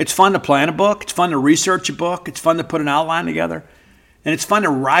 It's fun to plan a book. It's fun to research a book. It's fun to put an outline together. And it's fun to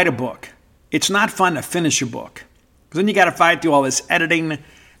write a book. It's not fun to finish a book. Because then you got to fight through all this editing,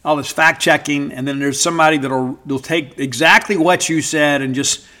 all this fact-checking, and then there's somebody that'll take exactly what you said and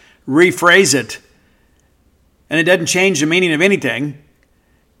just rephrase it. And it doesn't change the meaning of anything. And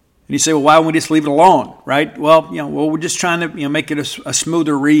you say, well, why don't we just leave it alone, right? Well, we're just trying to make it a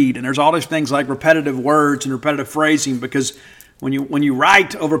smoother read. And there's all these things like repetitive words and repetitive phrasing because when you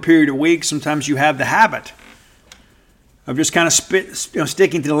write over a period of weeks, sometimes you have the habit of just kind of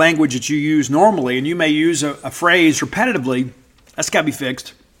sticking to the language that you use normally, and you may use a phrase repetitively. That's got to be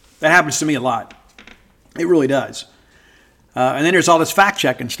fixed. That happens to me a lot. It really does. And then there's all this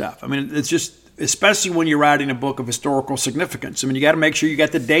fact-checking stuff. I mean, it's just, especially when you're writing a book of historical significance. I mean, you got to make sure you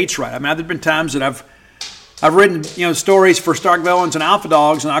got the dates right. I mean, there's been times that I've written, stories for Stark Villains and Alpha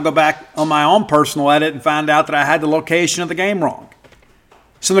Dogs, and I'll go back on my own personal edit and find out that I had the location of the game wrong.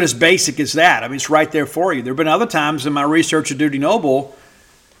 Something as basic as that. I mean, it's right there for you. There have been other times in my research of Duty Noble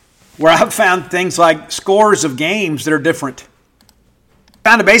where I've found things like scores of games that are different.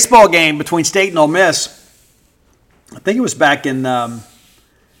 Found a baseball game between State and Ole Miss. I think it was back in, it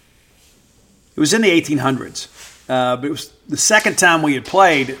was in the 1800s. But it was the second time we had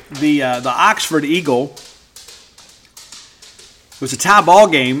played. The Oxford Eagle, it was a tie ball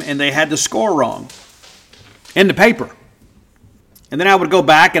game, and they had the score wrong in the paper. And then I would go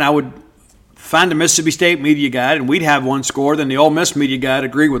back and I would find the Mississippi State media guide, and we'd have one score. Then the Ole Miss media guide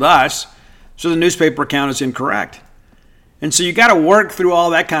agreed with us, so the newspaper account is incorrect. And so you got to work through all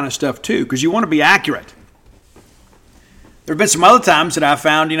that kind of stuff too, because you want to be accurate. There have been some other times that I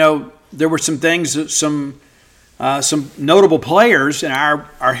found, there were some things, that some notable players in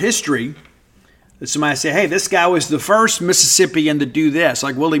our history that somebody say, hey, this guy was the first Mississippian to do this,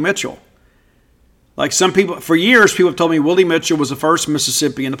 like Willie Mitchell. Like some people, for years, people have told me Willie Mitchell was the first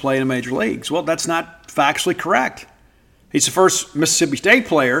Mississippian to play in the major leagues. Well, that's not factually correct. He's the first Mississippi State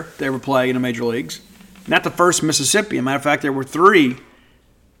player to ever play in the major leagues, not the first Mississippian. Matter of fact, there were 3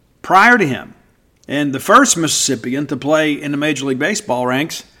 prior to him. And the first Mississippian to play in the Major League Baseball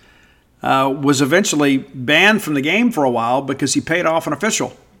ranks was eventually banned from the game for a while because he paid off an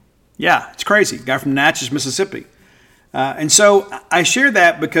official. Yeah, it's crazy. Guy from Natchez, Mississippi. And so I share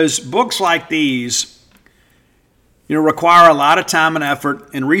that because books like these, require a lot of time and effort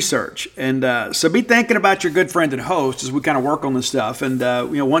and research. And so be thinking about your good friend and host as we kind of work on this stuff. And,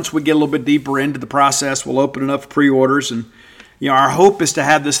 once we get a little bit deeper into the process, we'll open it up for pre-orders. And, our hope is to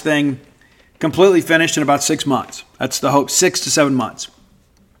have this thing completely finished in about 6 months. That's the hope, 6 to 7 months.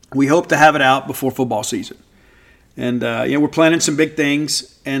 We hope to have it out before football season. And, we're planning some big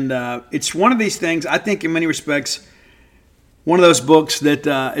things. And it's one of these things, I think in many respects, one of those books that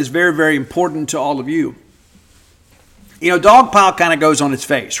is very, very important to all of you. Dogpile kind of goes on its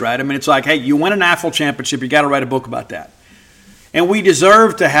face, right? I mean, it's like, hey, you win a national championship, you got to write a book about that. And we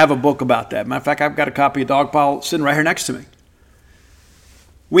deserve to have a book about that. Matter of fact, I've got a copy of Dogpile sitting right here next to me.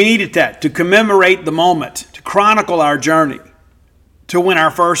 We needed that to commemorate the moment, to chronicle our journey, to win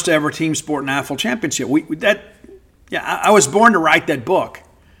our first ever team sport national championship. I was born to write that book.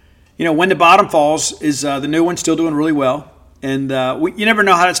 When the Bottom Falls is the new one, still doing really well. And you never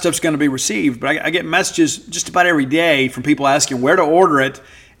know how that stuff's going to be received. But I get messages just about every day from people asking where to order it,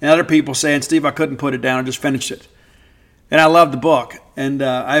 and other people saying, Steve, I couldn't put it down. I just finished it. And I love the book. And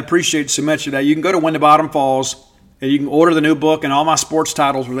I appreciate so much of that. You can go to When the Bottom Falls, and you can order the new book, and all my sports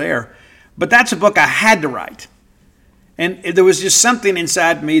titles are there. But that's a book I had to write. And there was just something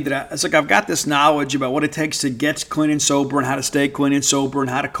inside me that it's like I've got this knowledge about what it takes to get clean and sober and how to stay clean and sober and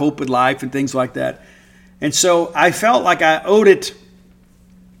how to cope with life and things like that. And so I felt like I owed it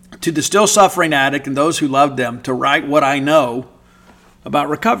to the still suffering addict and those who loved them to write what I know about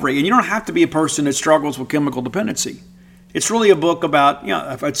recovery. And you don't have to be a person that struggles with chemical dependency. It's really a book about,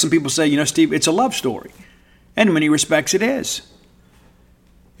 I've had some people say, Steve, it's a love story. And in many respects it is.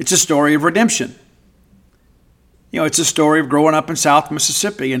 It's a story of redemption. It's a story of growing up in South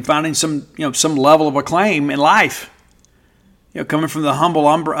Mississippi and finding some level of acclaim in life. Coming from the humble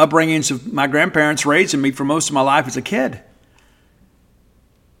upbringings of my grandparents raising me for most of my life as a kid.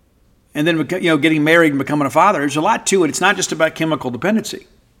 And then, getting married and becoming a father. There's a lot to it. It's not just about chemical dependency.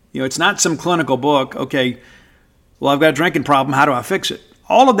 It's not some clinical book. Okay, well, I've got a drinking problem. How do I fix it?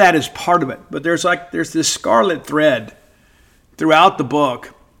 All of that is part of it. But there's this scarlet thread throughout the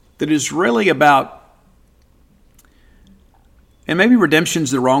book that is really about, and maybe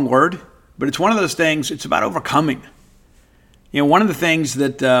redemption's the wrong word, but it's one of those things, it's about overcoming. One of the things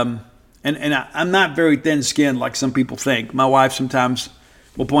that, and I'm not very thin-skinned like some people think. My wife sometimes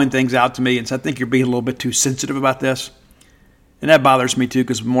will point things out to me and say, I think you're being a little bit too sensitive about this. And that bothers me too,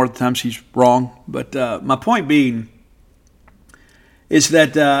 because more of the time she's wrong. But my point being is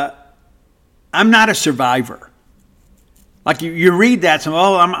that I'm not a survivor. Like you read that, so,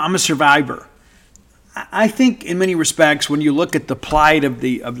 I'm a survivor. I think in many respects, when you look at the plight of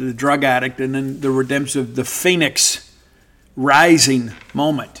the drug addict and then the redemption, the phoenix rising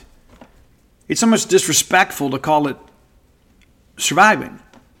moment, it's almost disrespectful to call it surviving.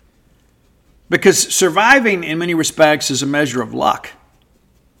 Because surviving in many respects is a measure of luck.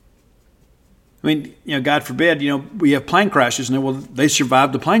 I mean, God forbid, we have plane crashes and they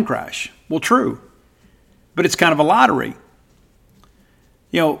survived the plane crash. Well, true. But it's kind of a lottery.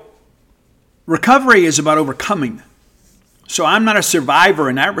 Recovery is about overcoming. So I'm not a survivor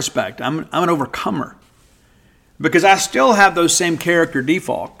in that respect. I'm an overcomer. Because I still have those same character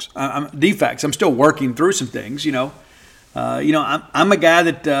defects. I'm still working through some things, I'm a guy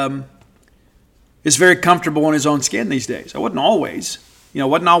that is very comfortable in his own skin these days. I wasn't always.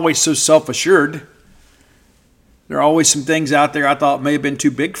 Wasn't always so self-assured. There are always some things out there I thought may have been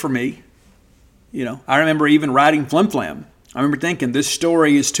too big for me. I remember even writing Flim Flam. I remember thinking, this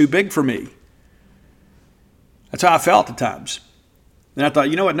story is too big for me. That's how I felt at times. And I thought,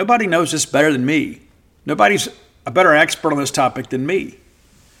 you know what? Nobody knows this better than me. Nobody's a better expert on this topic than me.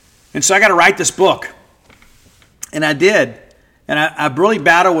 And so I got to write this book. And I did. And I really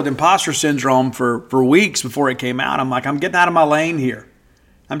battled with imposter syndrome for weeks before it came out. I'm like, I'm getting out of my lane here.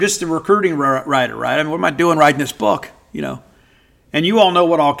 I'm just a recruiting writer, right? I mean, what am I doing writing this book, And you all know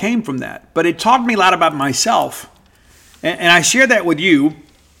what all came from that. But it taught me a lot about myself. And I share that with you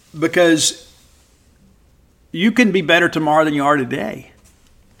because you can be better tomorrow than you are today.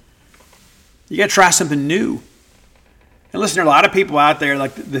 You got to try something new. And listen, there are a lot of people out there,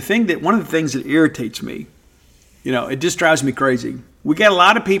 like one of the things that irritates me, it just drives me crazy. We got a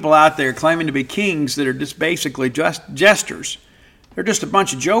lot of people out there claiming to be kings that are just basically just jesters. They're just a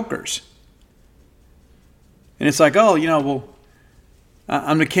bunch of jokers. And it's like,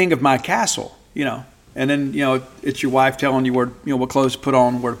 I'm the king of my castle, And then, it's your wife telling you what clothes to put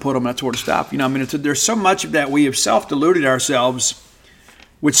on, where to put them, that sort of stuff. There's so much of that. We have self-deluded ourselves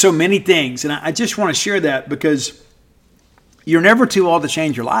with so many things. And I just want to share that because you're never too old to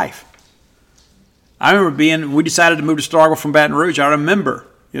change your life. I remember we decided to move to Starkville from Baton Rouge. I remember,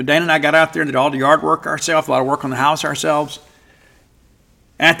 Dana and I got out there and did all the yard work ourselves, a lot of work on the house ourselves.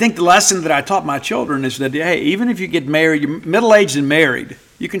 And I think the lesson that I taught my children is that, hey, even if you get married, you're middle-aged and married,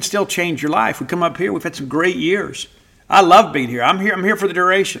 you can still change your life. We come up here, we've had some great years. I love being here. I'm here for the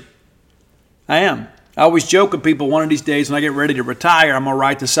duration. I am. I always joke with people, one of these days when I get ready to retire, I'm going to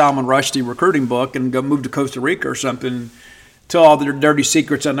write the Salman Rushdie recruiting book and go move to Costa Rica or something, tell all the dirty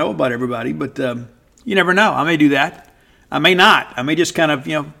secrets I know about everybody. But you never know. I may do that. I may not. I may just kind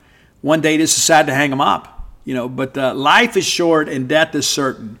of, one day just decide to hang them up. But life is short and death is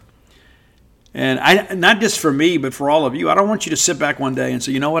certain. And not just for me, but for all of you. I don't want you to sit back one day and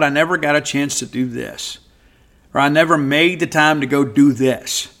say, you know what, I never got a chance to do this. Or I never made the time to go do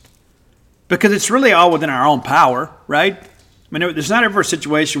this. Because it's really all within our own power, right? I mean, there's not ever a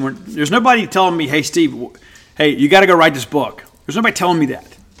situation where there's nobody telling me, hey, Steve, hey, you got to go write this book. There's nobody telling me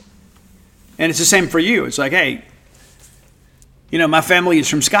that. And it's the same for you. It's like, hey, my family is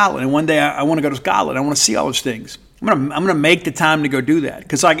from Scotland, and one day I want to go to Scotland. I want to see all those things. I'm gonna make the time to go do that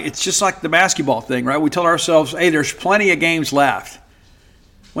because it's just like the basketball thing, right? We tell ourselves, hey, there's plenty of games left.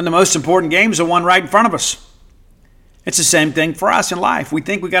 When the most important games are one right in front of us. It's the same thing for us in life. We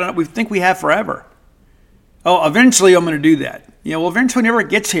think we have forever. Oh, eventually I'm going to do that. Eventually never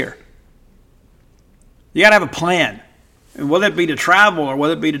gets here. You got to have a plan. And whether it be to travel or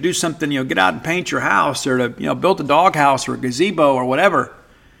whether it be to do something, get out and paint your house or to, build a doghouse or a gazebo or whatever.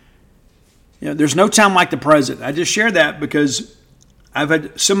 There's no time like the present. I just share that because I've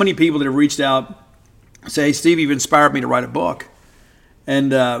had so many people that have reached out and say, hey, Steve, you've inspired me to write a book.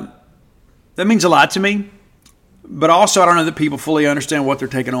 And that means a lot to me. But also I don't know that people fully understand what they're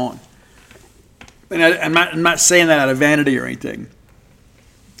taking on. And I'm not saying that out of vanity or anything.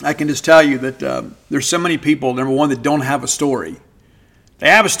 I can just tell you that there's so many people, number one, that don't have a story. They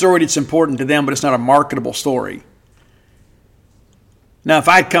have a story that's important to them, but it's not a marketable story. Now, if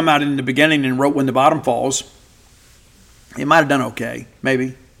I'd come out in the beginning and wrote When the Bottom Falls, it might have done okay,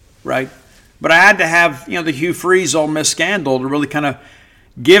 maybe, right? But I had to have, the Hugh Freeze Ole Miss scandal to really kind of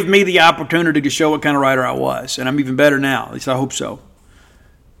give me the opportunity to show what kind of writer I was. And I'm even better now, at least I hope so.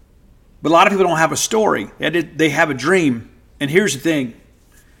 But a lot of people don't have a story. They have a dream. And here's the thing.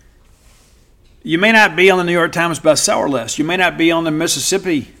 You may not be on the New York Times bestseller list. You may not be on the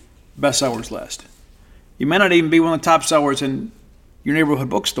Mississippi bestsellers list. You may not even be one of the top sellers in your neighborhood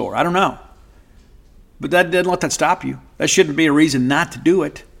bookstore. I don't know. But that doesn't let that stop you. That shouldn't be a reason not to do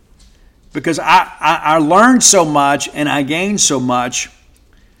it. Because I learned so much and I gained so much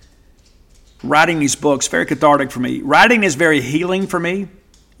writing these books. Very cathartic for me. Writing is very healing for me.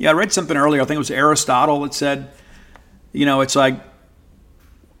 I read something earlier. I think it was Aristotle that said, it's like,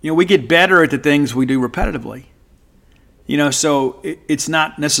 we get better at the things we do repetitively. So it's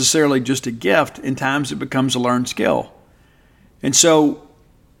not necessarily just a gift. In times it becomes a learned skill. And so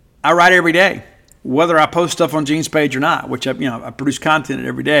I write every day. whether I post stuff on Gene's page or not, which I produce content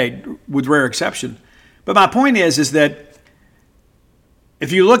every day with rare exception. But my point is that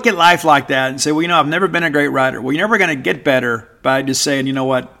if you look at life like that and say, well, I've never been a great writer. Well, you're never going to get better by just saying, you know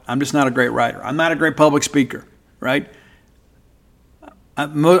what, I'm just not a great writer. I'm not a great public speaker, right?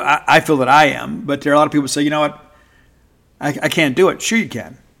 I feel that I am, but there are a lot of people who say, you know what, I can't do it. Sure you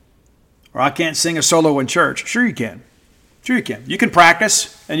can. Or I can't sing a solo in church. Sure you can. Sure you can. You can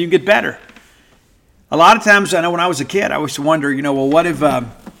practice and you can get better. A lot of times, I know when I was a kid, I used to wonder, well, what if,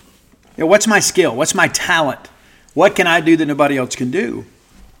 what's my skill? What's my talent? What can I do that nobody else can do?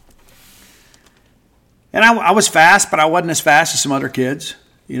 And I was fast, but I wasn't as fast as some other kids.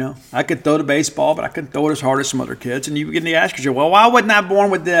 I could throw the baseball, but I couldn't throw it as hard as some other kids. And you begin to ask yourself, well, why wasn't I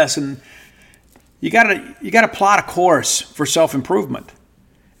born with this? And you got to plot a course for self-improvement.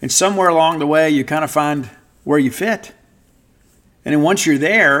 And somewhere along the way, you kind of find where you fit. And then once you're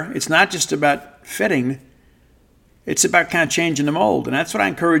there, it's not just about fitting, it's about kind of changing the mold. And that's what I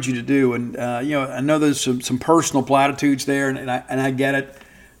encourage you to do. And, I know there's some personal platitudes there, and I get it.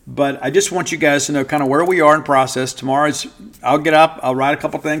 But I just want you guys to know kind of where we are in process. Tomorrow, I'll get up, I'll write a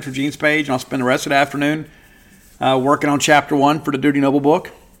couple things for Gene's page, and I'll spend the rest of the afternoon working on chapter 1 for the Duty Noble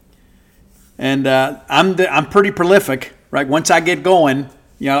book. And I'm pretty prolific, right? Once I get going,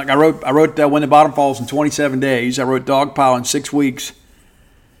 like I wrote When the Bottom Falls in 27 days. I wrote Dogpile in 6 weeks.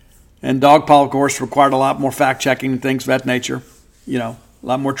 And Dogpile, of course, required a lot more fact-checking and things of that nature. A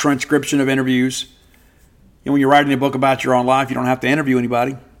lot more transcription of interviews. And when you're writing a book about your own life, you don't have to interview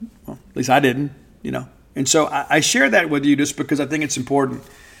anybody. Well, at least I didn't, And so I share that with you just because I think it's important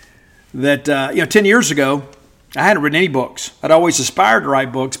that, 10 years ago, I hadn't written any books. I'd always aspired to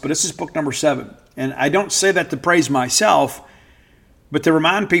write books, but this is book number 7. And I don't say that to praise myself, but to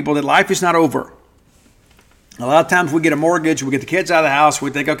remind people that life is not over. A lot of times we get a mortgage, we get the kids out of the house, we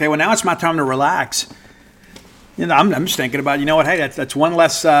think, okay, well, now it's my time to relax. I'm just thinking about, hey, that's one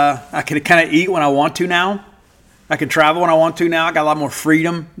less, I can kind of eat when I want to now. I can travel when I want to now. I got a lot more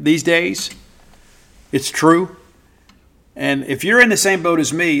freedom these days. It's true. And if you're in the same boat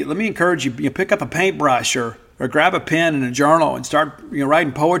as me, let me encourage you, pick up a paintbrush or grab a pen and a journal and start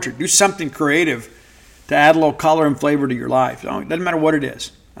writing poetry. Do something creative to add a little color and flavor to your life. It doesn't matter what it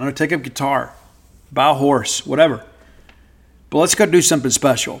is. I don't know, take up guitar, buy a horse, whatever. But let's go do something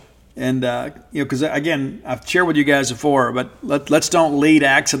special. And, because, again, I've shared with you guys before, but let's don't lead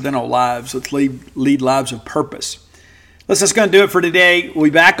accidental lives. Let's lead lives of purpose. That's going to do it for today. We'll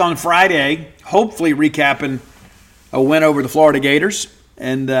be back on Friday, hopefully recapping a win over the Florida Gators.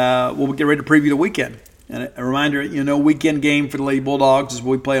 And we'll get ready to preview the weekend. And a reminder, no weekend game for the Lady Bulldogs as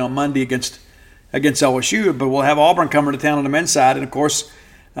we play on Monday against LSU. But we'll have Auburn coming to town on the men's side. And, of course,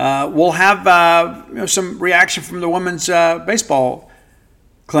 we'll have some reaction from the women's baseball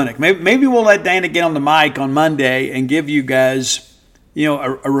clinic. Maybe we'll let Dana get on the mic on Monday and give you guys,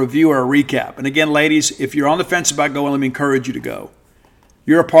 a review or a recap. And again, ladies, if you're on the fence about going, let me encourage you to go.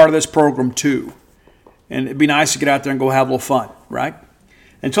 You're a part of this program too. And it'd be nice to get out there and go have a little fun, right?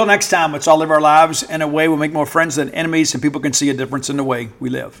 Until next time, let's all live our lives in a way we'll make more friends than enemies and people can see a difference in the way we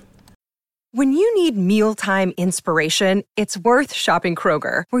live. When you need mealtime inspiration, it's worth shopping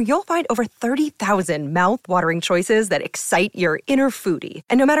Kroger, where you'll find over 30,000 mouth-watering choices that excite your inner foodie.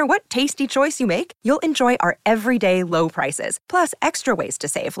 And no matter what tasty choice you make, you'll enjoy our everyday low prices, plus extra ways to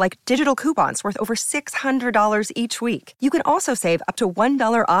save, like digital coupons worth over $600 each week. You can also save up to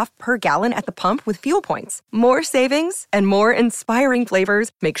 $1 off per gallon at the pump with fuel points. More savings and more inspiring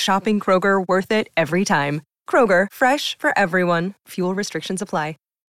flavors make shopping Kroger worth it every time. Kroger, fresh for everyone. Fuel restrictions apply.